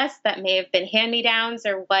toys to test that may have been hand-me-downs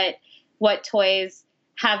or what toys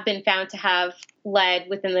have been found to have lead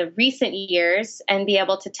within the recent years and be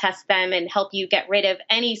able to test them and help you get rid of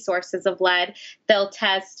any sources of lead. They'll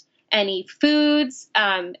test any foods,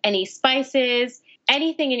 any spices,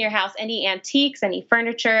 anything in your house, any antiques, any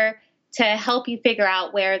furniture, to help you figure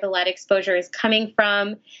out where the lead exposure is coming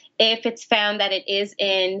from. If it's found that it is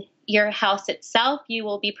in your house itself, you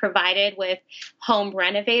will be provided with home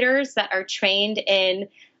renovators that are trained in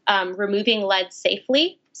removing lead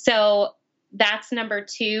safely. So that's number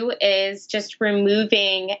 2, is just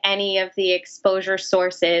removing any of the exposure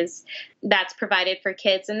sources that's provided for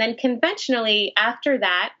kids. And then conventionally, after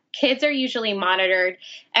that, kids are usually monitored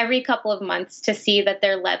every couple of months to see that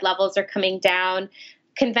their lead levels are coming down.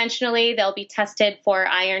 Conventionally, they'll be tested for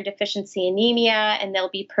iron deficiency anemia, and they'll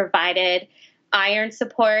be provided iron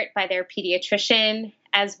support by their pediatrician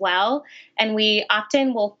as well. And we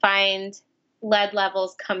often will find lead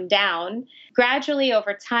levels come down. Gradually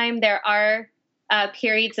over time, there are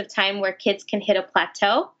periods of time where kids can hit a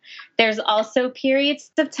plateau. There's also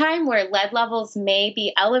periods of time where lead levels may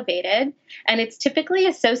be elevated, and it's typically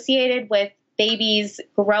associated with babies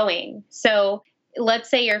growing. So let's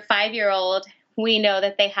say your 5-year-old, we know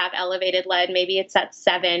that they have elevated lead, maybe it's at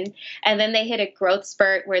 7, and then they hit a growth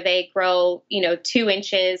spurt where they grow, 2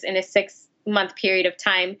 inches in a 6-month period of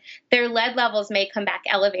time. Their lead levels may come back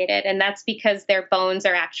elevated, and that's because their bones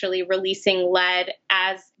are actually releasing lead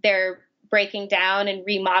as they're breaking down and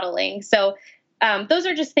remodeling. So those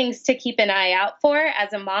are just things to keep an eye out for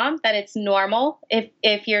as a mom, that it's normal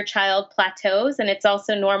if your child plateaus, and it's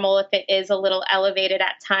also normal if it is a little elevated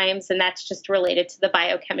at times, and that's just related to the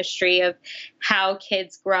biochemistry of how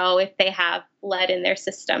kids grow if they have lead in their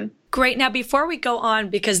system. Great. Now, before we go on,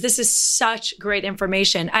 because this is such great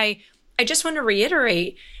information, I just want to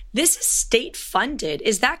reiterate, this is state funded.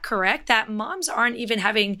 Is that correct? That moms aren't even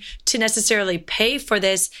having to necessarily pay for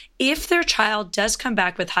this if their child does come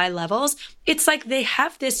back with high levels? It's like they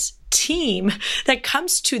have this team that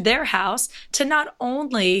comes to their house to not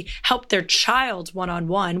only help their child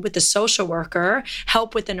one-on-one with the social worker,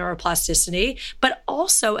 help with the neuroplasticity, but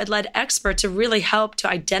also a lead expert to really help to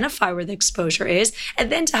identify where the exposure is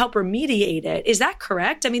and then to help remediate it. Is that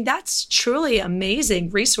correct? I mean, that's truly amazing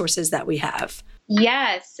resources that we have.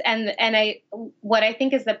 Yes. And what I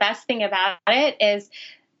think is the best thing about it is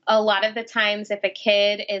a lot of the times if a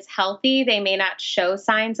kid is healthy, they may not show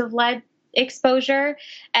signs of lead exposure.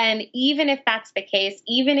 And even if that's the case,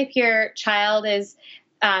 even if your child is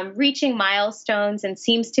reaching milestones and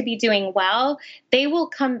seems to be doing well, they will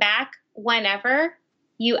come back whenever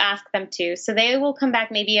you ask them to. So they will come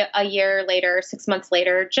back maybe a year later, 6 months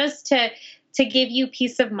later, just to give you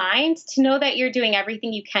peace of mind, to know that you're doing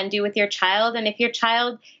everything you can do with your child. And if your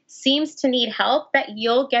child seems to need help, that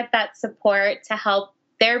you'll get that support to help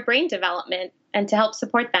their brain development and to help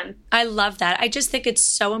support them. I love that. I just think it's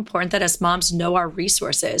so important that us moms know our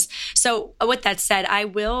resources. So with that said, I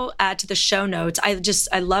will add to the show notes. I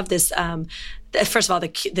love this. First of all,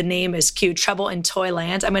 the name is cute, Trouble in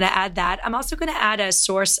Toyland. I'm going to add that. I'm also going to add a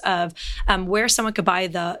source of where someone could buy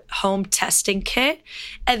the home testing kit.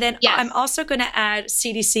 And then yes, I'm also going to add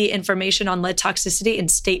CDC information on lead toxicity in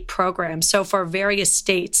state programs. So for various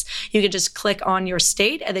states, you can just click on your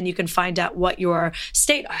state and then you can find out what your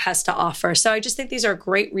state has to offer. So I just think these are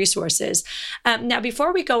great resources. Now,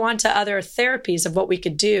 before we go on to other therapies of what we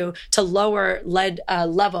could do to lower lead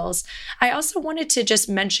levels, I also wanted to just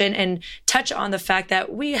mention and touch on the fact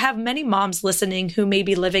that we have many moms listening who may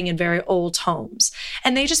be living in very old homes.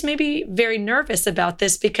 And they just may be very nervous about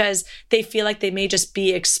this because they feel like they may just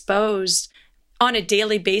be exposed on a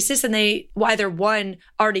daily basis, and they either one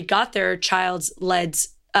already got their child's lead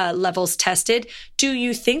levels tested. Do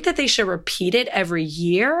you think that they should repeat it every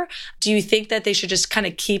year? Do you think that they should just kind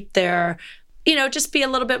of keep their, just be a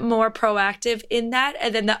little bit more proactive in that?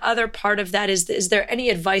 And then the other part of that is there any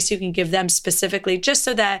advice you can give them specifically, just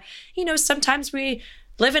so that, sometimes we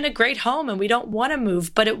live in a great home and we don't want to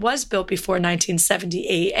move, but it was built before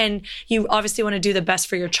 1978 and you obviously want to do the best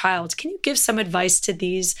for your child. Can you give some advice to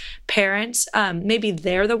these parents? Maybe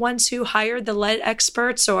they're the ones who hired the lead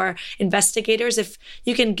experts or investigators. If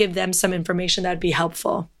you can give them some information, that'd be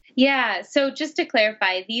helpful. Yeah. So just to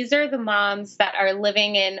clarify, these are the moms that are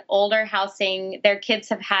living in older housing. Their kids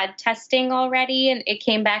have had testing already and it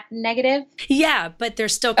came back negative. Yeah, but they're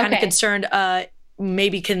still kind of concerned,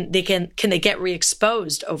 maybe can they get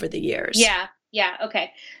re-exposed over the years? Yeah.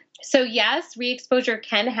 Okay. So yes, re-exposure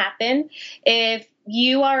can happen. If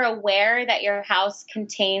you are aware that your house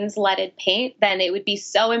contains leaded paint, then it would be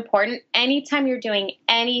so important anytime you're doing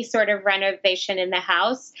any sort of renovation in the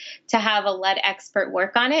house to have a lead expert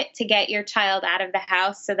work on it to get your child out of the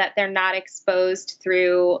house so that they're not exposed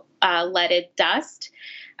through leaded dust,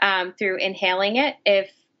 through inhaling it.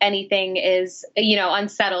 If anything is,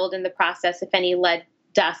 unsettled in the process, if any lead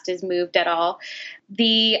dust is moved at all.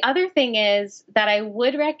 The other thing is that I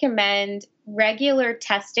would recommend regular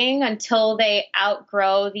testing until they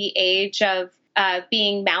outgrow the age of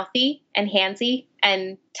being mouthy and handsy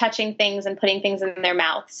and touching things and putting things in their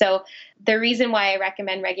mouth. So the reason why I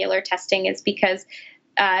recommend regular testing is because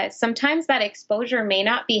sometimes that exposure may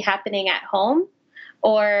not be happening at home,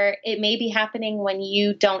 or it may be happening when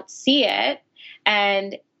you don't see it.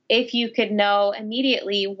 And if you could know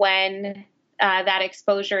immediately when that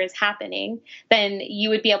exposure is happening, then you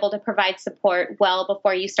would be able to provide support well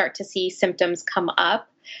before you start to see symptoms come up.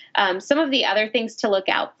 Some of the other things to look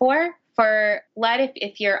out for lead,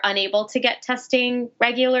 if you're unable to get testing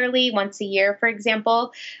regularly, once a year, for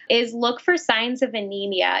example, is look for signs of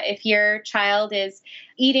anemia. If your child is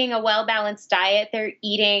eating a well-balanced diet, they're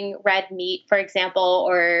eating red meat, for example,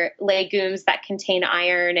 or legumes that contain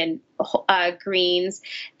iron and greens,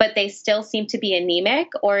 but they still seem to be anemic,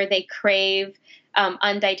 or they crave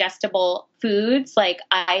undigestible foods like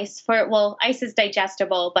ice. Ice is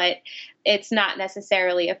digestible, but it's not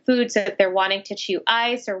necessarily a food. So if they're wanting to chew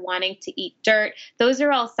ice or wanting to eat dirt, those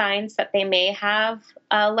are all signs that they may have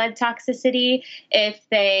lead toxicity. If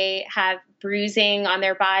they have bruising on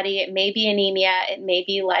their body, it may be anemia, it may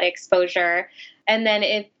be lead exposure. And then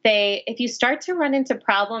if you start to run into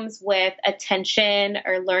problems with attention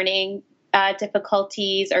or learning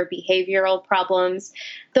difficulties or behavioral problems,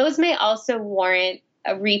 those may also warrant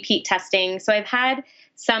a repeat testing. So I've had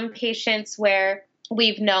some patients where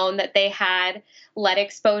we've known that they had lead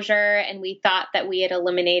exposure and we thought that we had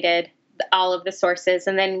eliminated all of the sources.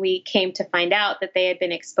 And then we came to find out that they had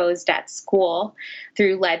been exposed at school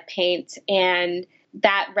through lead paint. And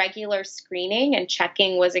that regular screening and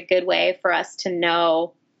checking was a good way for us to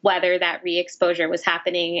know whether that re-exposure was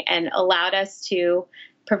happening and allowed us to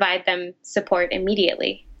provide them support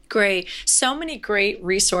immediately. Great. So many great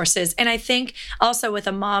resources. And I think also with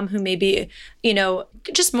a mom who may be,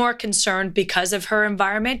 just more concerned because of her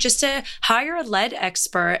environment, just to hire a lead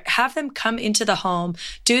expert, have them come into the home,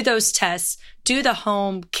 do those tests, do the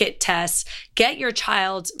home kit tests, get your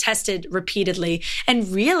child tested repeatedly. And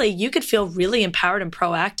really, you could feel really empowered and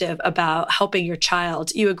proactive about helping your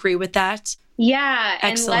child. You agree with that? Yeah.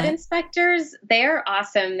 Excellent. And lead inspectors, they're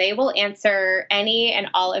awesome. They will answer any and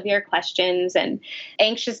all of your questions. And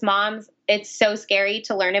anxious moms, it's so scary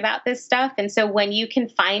to learn about this stuff. And so when you can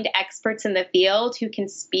find experts in the field who can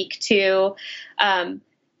speak to,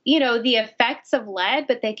 the effects of lead,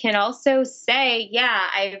 but they can also say, yeah,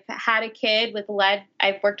 I've had a kid with lead.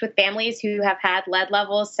 I've worked with families who have had lead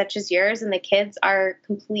levels such as yours, and the kids are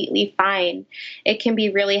completely fine. It can be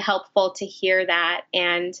really helpful to hear that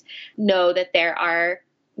and know that there are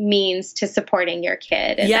means to supporting your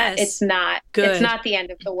kid. And yes. It's not the end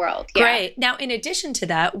of the world. Yeah. Great. Now, in addition to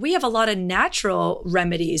that, we have a lot of natural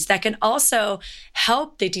remedies that can also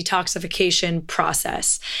help the detoxification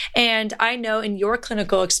process. And I know in your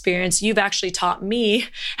clinical experience, you've actually taught me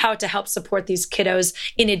how to help support these kiddos,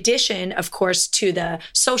 in addition, of course, to the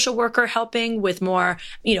social worker helping with more,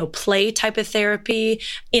 play type of therapy,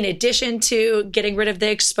 in addition to getting rid of the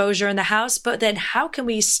exposure in the house. But then how can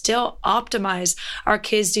we still optimize our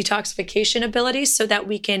kids' detoxification abilities so that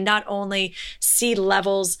we can not only see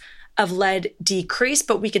levels of lead decrease,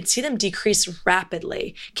 but we can see them decrease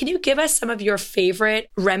rapidly? Can you give us some of your favorite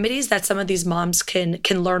remedies that some of these moms can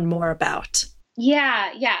learn more about?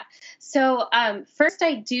 Yeah. So first,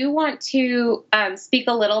 I do want to speak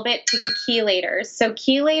a little bit to chelators. So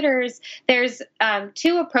chelators, there's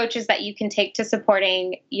two approaches that you can take to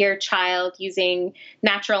supporting your child using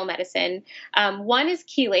natural medicine. One is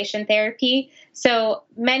chelation therapy. So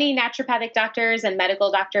many naturopathic doctors and medical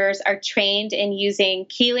doctors are trained in using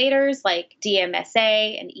chelators like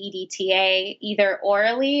DMSA and EDTA, either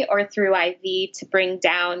orally or through IV, to bring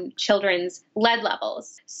down children's lead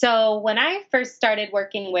levels. So when I first started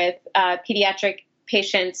working with pediatric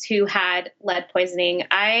patients who had lead poisoning,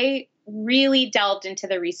 I really delved into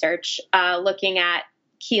the research looking at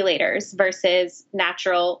chelators versus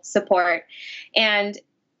natural support. And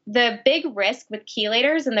the big risk with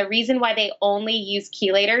chelators, and the reason why they only use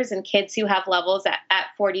chelators in kids who have levels at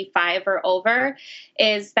 45 or over,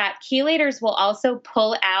 is that chelators will also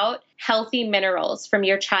pull out healthy minerals from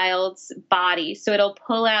your child's body. So it'll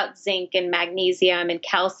pull out zinc and magnesium and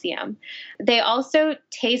calcium. They also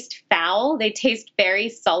taste foul. They taste very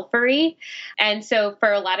sulfury. And so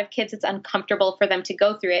for a lot of kids, it's uncomfortable for them to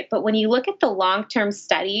go through it. But when you look at the long-term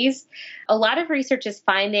studies, a lot of research is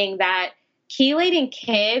finding that chelating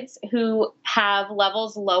kids who have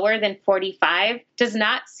levels lower than 45 does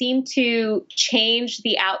not seem to change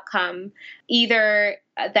the outcome, either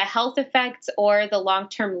the health effects or the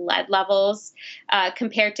long-term lead levels,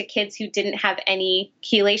 compared to kids who didn't have any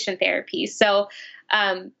chelation therapy. So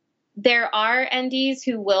there are NDs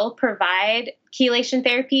who will provide chelation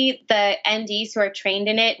therapy. The NDs who are trained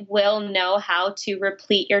in it will know how to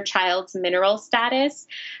replete your child's mineral status.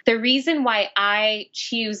 The reason why I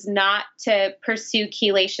choose not to pursue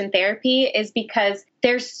chelation therapy is because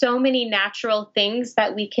there's so many natural things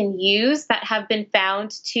that we can use that have been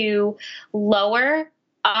found to lower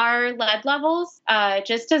our lead levels,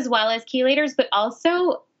 just as well as chelators, but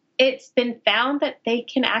also it's been found that they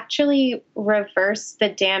can actually reverse the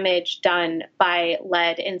damage done by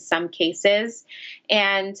lead in some cases.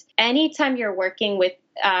 And anytime you're working with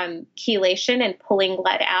chelation and pulling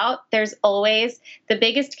lead out, there's always the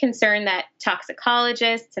biggest concern that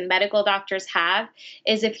toxicologists and medical doctors have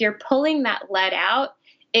is if you're pulling that lead out,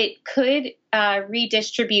 it could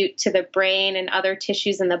redistribute to the brain and other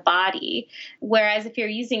tissues in the body. Whereas if you're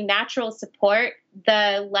using natural support,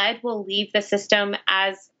 the lead will leave the system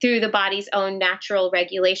as through the body's own natural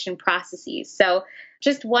regulation processes. So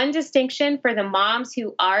just one distinction for the moms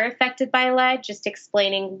who are affected by lead, just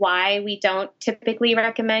explaining why we don't typically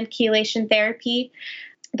recommend chelation therapy.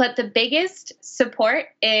 But the biggest support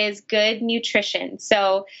is good nutrition.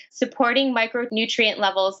 So supporting micronutrient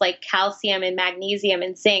levels like calcium and magnesium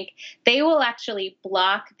and zinc, they will actually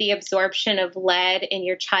block the absorption of lead in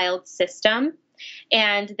your child's system.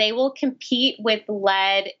 And they will compete with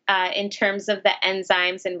lead in terms of the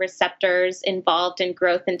enzymes and receptors involved in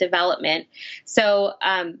growth and development. So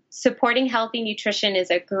supporting healthy nutrition is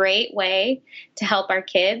a great way to help our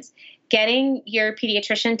kids. Getting your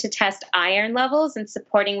pediatrician to test iron levels and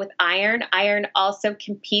supporting with iron. Iron also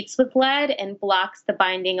competes with lead and blocks the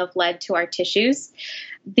binding of lead to our tissues.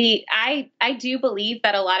 I do believe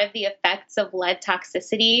that a lot of the effects of lead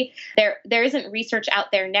toxicity, there isn't research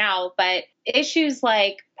out there now, but issues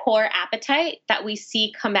like poor appetite that we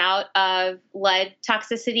see come out of lead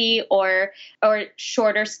toxicity or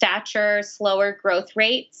shorter stature, slower growth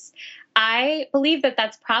rates, I believe that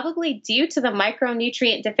that's probably due to the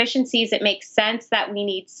micronutrient deficiencies. It makes sense that we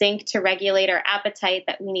need zinc to regulate our appetite,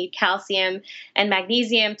 that we need calcium and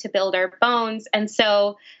magnesium to build our bones. And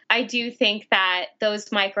so I do think that those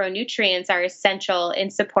micronutrients are essential in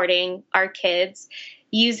supporting our kids.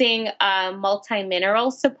 Using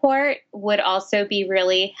multi-mineral support would also be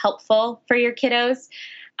really helpful for your kiddos.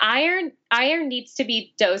 Iron needs to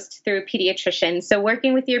be dosed through a pediatrician. So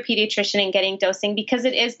working with your pediatrician and getting dosing, because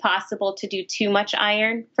it is possible to do too much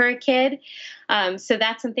iron for a kid. So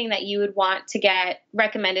that's something that you would want to get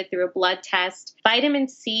recommended through a blood test. Vitamin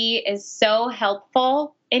C is so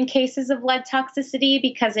helpful in cases of lead toxicity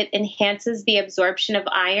because it enhances the absorption of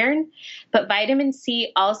iron. But vitamin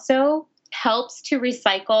C also helps to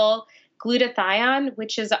recycle glutathione,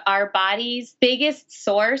 which is our body's biggest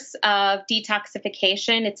source of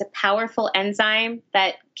detoxification. It's a powerful enzyme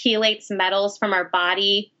that chelates metals from our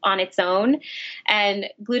body on its own. And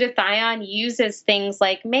glutathione uses things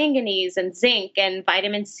like manganese and zinc and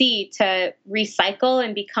vitamin C to recycle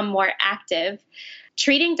and become more active.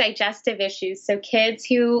 Treating digestive issues. So kids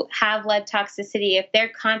who have lead toxicity, if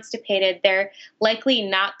they're constipated, they're likely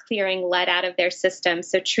not clearing lead out of their system.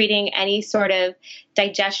 So treating any sort of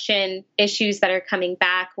digestion issues that are coming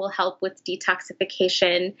back will help with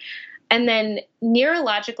detoxification. And then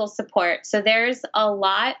neurological support. So there's a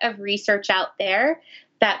lot of research out there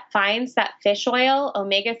that finds that fish oil,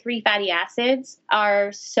 omega-3 fatty acids,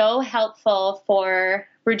 are so helpful for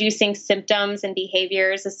reducing symptoms and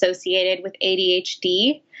behaviors associated with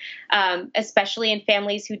ADHD, especially in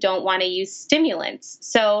families who don't want to use stimulants.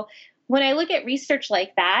 So when I look at research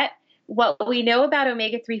like that, what we know about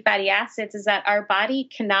omega-3 fatty acids is that our body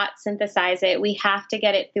cannot synthesize it. We have to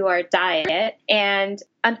get it through our diet. And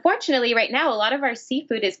unfortunately, right now, a lot of our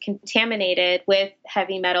seafood is contaminated with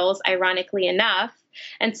heavy metals, ironically enough.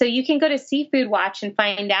 And so you can go to Seafood Watch and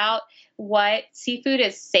find out what seafood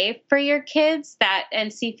is safe for your kids,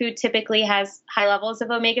 and seafood typically has high levels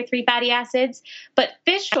of omega-3 fatty acids, but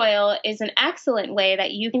fish oil is an excellent way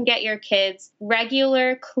that you can get your kids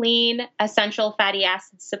regular, clean, essential fatty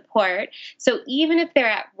acid support. So even if they're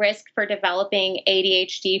at risk for developing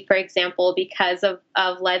ADHD, for example, because of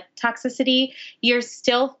lead toxicity, you're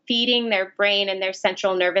still feeding their brain and their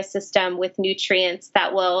central nervous system with nutrients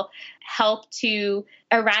that will help to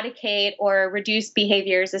eradicate or reduce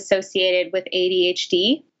behaviors associated with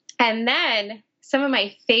ADHD. And then some of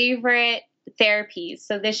my favorite therapies.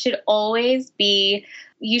 So this should always be,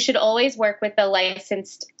 you should always work with a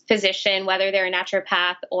licensed physician, whether they're a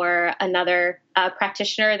naturopath or another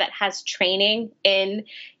practitioner that has training in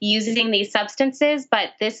using these substances. But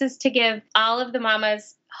this is to give all of the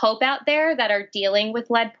mamas hope out there that are dealing with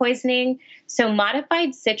lead poisoning. So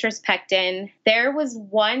modified citrus pectin, there was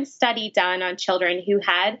one study done on children who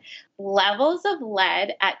had levels of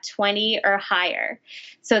lead at 20 or higher.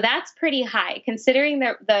 So that's pretty high, considering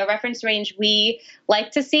the reference range we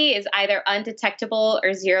like to see is either undetectable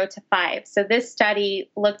or 0 to 5. So this study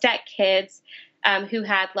looked at kids who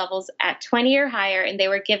had levels at 20 or higher, and they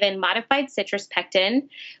were given modified citrus pectin,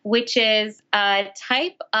 which is a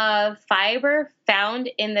type of fiber found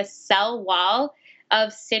in the cell wall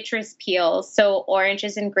of citrus peels, so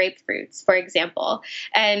oranges and grapefruits, for example.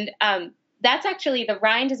 And that's actually, the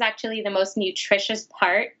rind is actually the most nutritious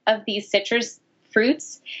part of these citrus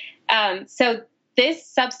fruits. So this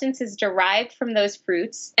substance is derived from those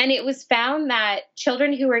fruits, and it was found that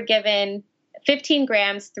children who were given 15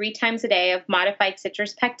 grams 3 times a day of modified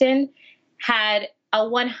citrus pectin had a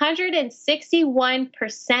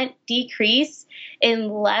 161% decrease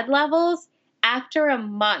in lead levels after a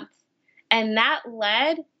month. And that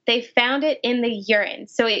lead, they found it in the urine.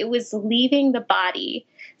 So it was leaving the body.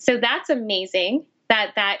 So that's amazing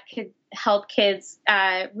that could help kids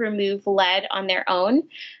remove lead on their own.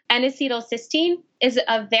 N-acetylcysteine is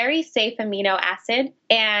a very safe amino acid,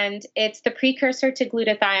 and it's the precursor to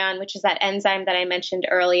glutathione, which is that enzyme that I mentioned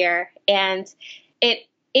earlier. And it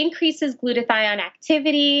increases glutathione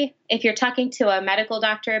activity. If you're talking to a medical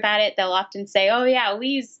doctor about it, they'll often say, oh yeah, we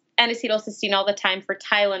use N-acetylcysteine all the time for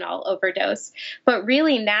Tylenol overdose. But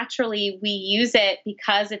really, naturally, we use it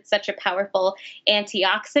because it's such a powerful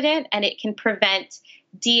antioxidant, and it can prevent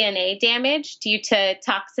DNA damage due to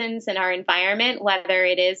toxins in our environment, whether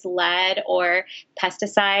it is lead or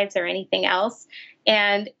pesticides or anything else.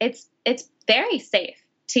 And it's very safe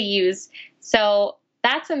to use. So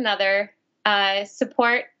that's another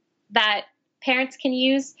support that parents can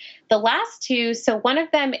use. The last two, so one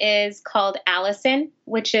of them is called allicin,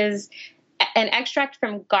 which is an extract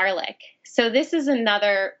from garlic. So this is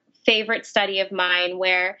another favorite study of mine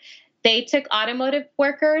where they took automotive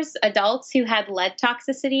workers, adults who had lead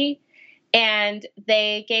toxicity, and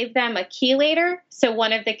they gave them a chelator, so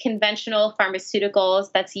one of the conventional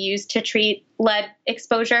pharmaceuticals that's used to treat lead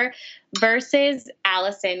exposure, versus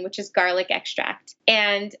allicin, which is garlic extract.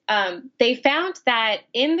 And they found that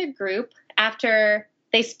in the group, after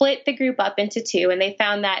they split the group up into two, and they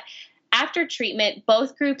found that after treatment,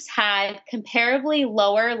 both groups had comparably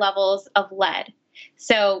lower levels of lead.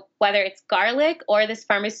 So whether it's garlic or this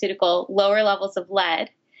pharmaceutical, lower levels of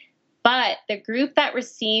lead. But the group that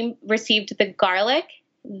received the garlic,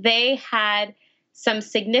 they had some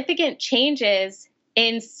significant changes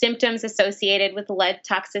in symptoms associated with lead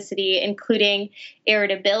toxicity, including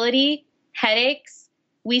irritability, headaches,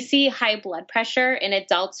 we see high blood pressure in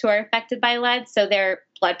adults who are affected by lead. So their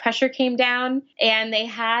blood pressure came down and they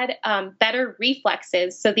had better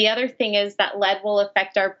reflexes. So the other thing is that lead will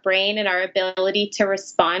affect our brain and our ability to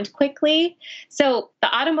respond quickly. So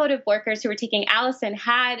the automotive workers who were taking Allison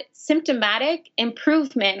had symptomatic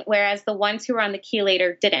improvement, whereas the ones who were on the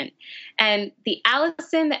chelator didn't. And the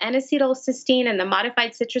Allison, the N-acetylcysteine, and the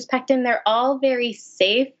modified citrus pectin, they're all very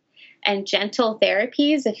safe and gentle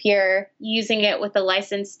therapies if you're using it with a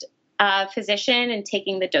licensed physician and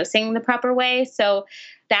taking the dosing the proper way. So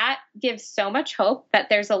that gives so much hope that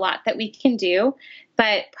there's a lot that we can do.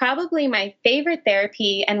 But probably my favorite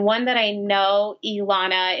therapy, and one that I know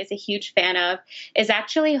Ilana is a huge fan of, is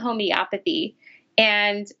actually homeopathy.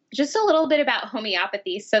 And just a little bit about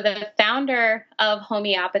homeopathy. So the founder of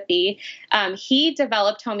homeopathy, he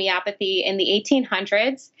developed homeopathy in the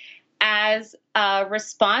 1800s as a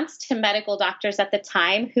response to medical doctors at the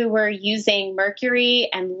time who were using mercury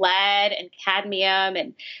and lead and cadmium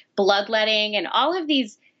and bloodletting and all of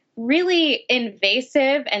these really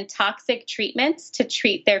invasive and toxic treatments to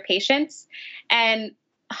treat their patients. And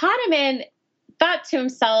Hahnemann thought to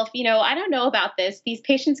himself, I don't know about this. These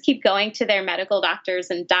patients keep going to their medical doctors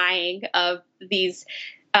and dying of these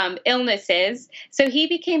illnesses. So he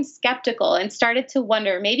became skeptical and started to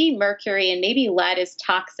wonder, maybe mercury and maybe lead is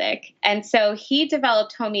toxic. And so he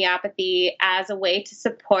developed homeopathy as a way to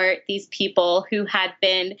support these people who had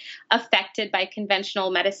been affected by conventional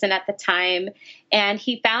medicine at the time. And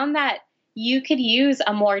he found that you could use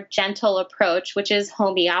a more gentle approach, which is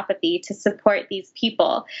homeopathy, to support these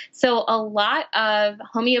people. So a lot of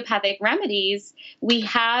homeopathic remedies, we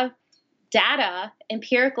have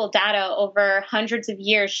empirical data over hundreds of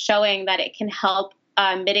years showing that it can help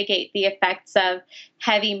mitigate the effects of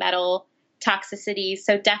heavy metal toxicity.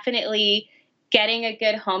 So definitely getting a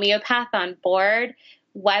good homeopath on board,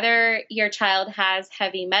 whether your child has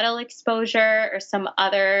heavy metal exposure or some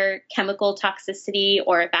other chemical toxicity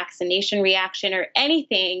or a vaccination reaction or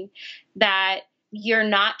anything that you're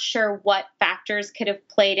not sure what factors could have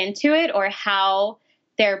played into it or how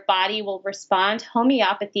their body will respond.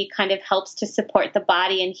 Homeopathy kind of helps to support the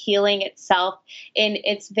body in healing itself in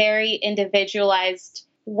its very individualized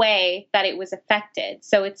way that it was affected.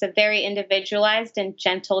 So it's a very individualized and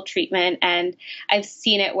gentle treatment. And I've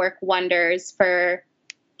seen it work wonders for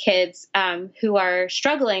kids who are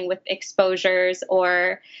struggling with exposures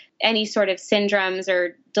or any sort of syndromes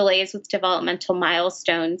or delays with developmental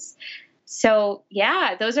milestones. So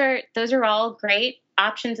yeah, those are all great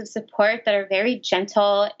options of support that are very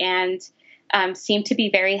gentle and seem to be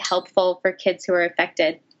very helpful for kids who are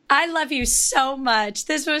affected. I love you so much.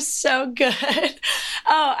 This was so good.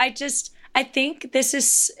 I think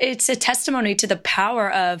it's a testimony to the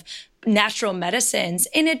power of natural medicines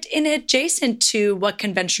in adjacent to what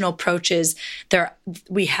conventional approaches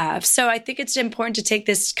we have. So I think it's important to take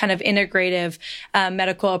this kind of integrative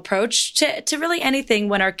medical approach to really anything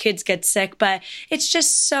when our kids get sick. But it's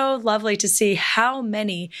just so lovely to see how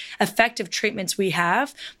many effective treatments we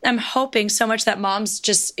have. I'm hoping so much that moms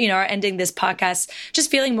just, are ending this podcast just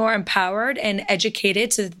feeling more empowered and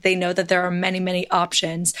educated so that they know that there are many, many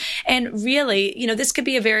options. And really, this could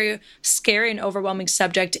be a very scary and overwhelming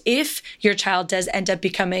subject if your child does end up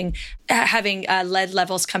having lead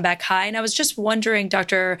levels come back high. And I was just wondering,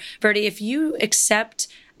 Dr. Virdee, if you accept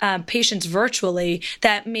patients virtually,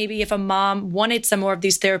 that maybe if a mom wanted some more of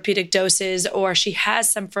these therapeutic doses or she has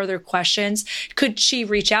some further questions, could she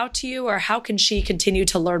reach out to you or how can she continue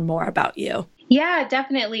to learn more about you? Yeah,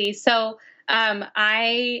 definitely. So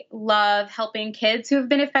I love helping kids who have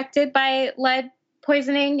been affected by lead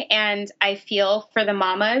poisoning, and I feel for the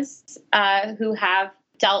mamas who have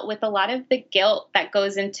dealt with a lot of the guilt that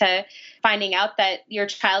goes into finding out that your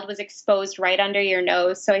child was exposed right under your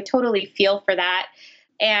nose. So I totally feel for that.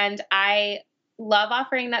 And I love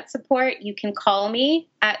offering that support. You can call me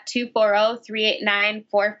at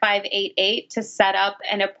 240-389-4588 to set up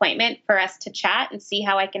an appointment for us to chat and see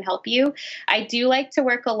how I can help you. I do like to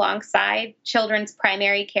work alongside children's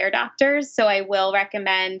primary care doctors, so I will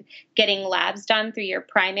recommend getting labs done through your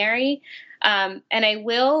primary. And I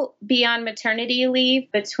will be on maternity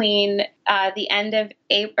leave between the end of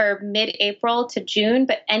mid-April to June,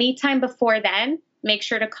 but anytime before then, make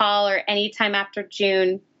sure to call, or anytime after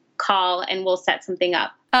June, call and we'll set something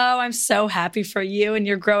up. Oh, I'm so happy for you and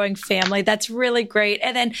your growing family. That's really great.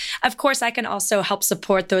 And then, of course, I can also help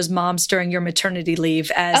support those moms during your maternity leave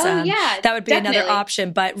as that would be definitely another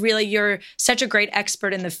option. But really, you're such a great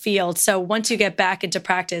expert in the field. So once you get back into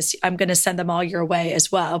practice, I'm going to send them all your way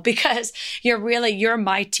as well, because you're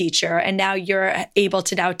my teacher. And now you're able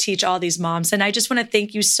to now teach all these moms. And I just want to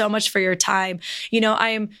thank you so much for your time. I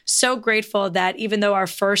am so grateful that even though our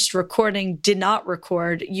first recording did not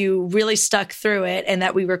record, you really stuck through it and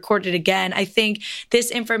that we recorded again. I think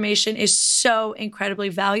this information is so incredibly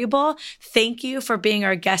valuable. Thank you for being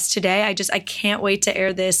our guest today. I can't wait to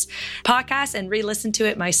air this podcast and re-listen to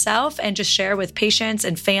it myself and just share with patients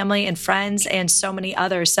and family and friends and so many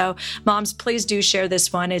others. So moms, please do share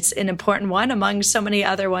this one. It's an important one among so many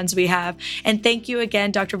other ones we have. And thank you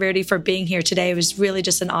again, Dr. Virdee, for being here today. It was really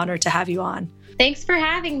just an honor to have you on. Thanks for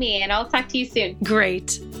having me, and I'll talk to you soon.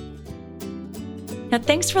 Great. Now,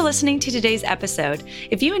 thanks for listening to today's episode.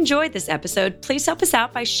 If you enjoyed this episode, please help us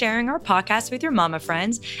out by sharing our podcast with your mama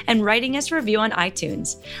friends and writing us a review on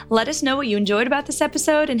iTunes. Let us know what you enjoyed about this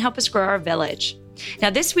episode and help us grow our village.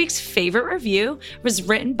 Now, this week's favorite review was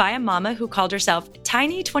written by a mama who called herself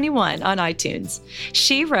Tiny21 on iTunes.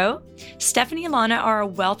 She wrote, "Stephanie and Lana are a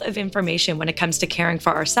wealth of information when it comes to caring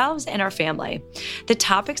for ourselves and our family. The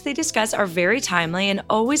topics they discuss are very timely and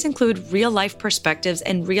always include real-life perspectives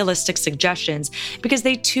and realistic suggestions because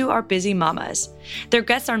they too are busy mamas. Their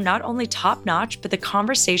guests are not only top-notch, but the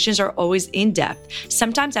conversations are always in-depth.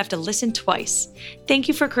 Sometimes I have to listen twice. Thank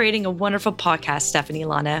you for creating a wonderful podcast, Stephanie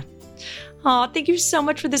and Lana." Oh, thank you so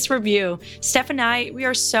much for this review. Steph and I, we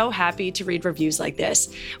are so happy to read reviews like this.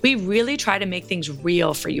 We really try to make things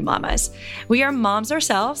real for you mamas. We are moms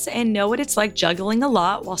ourselves and know what it's like juggling a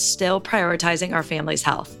lot while still prioritizing our family's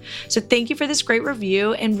health. So thank you for this great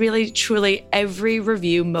review, and really, truly, every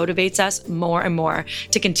review motivates us more and more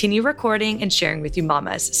to continue recording and sharing with you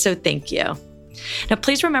mamas. So thank you. Now,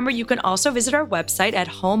 please remember you can also visit our website at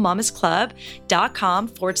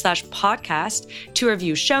homemamasclub.com/podcast to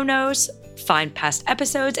review show notes, find past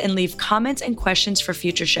episodes, and leave comments and questions for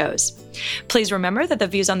future shows. Please remember that the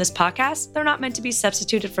views on this podcast, they're not meant to be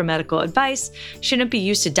substituted for medical advice, shouldn't be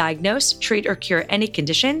used to diagnose, treat, or cure any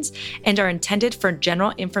conditions, and are intended for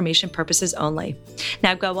general information purposes only.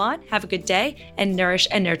 Now go on, have a good day, and nourish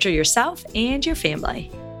and nurture yourself and your family.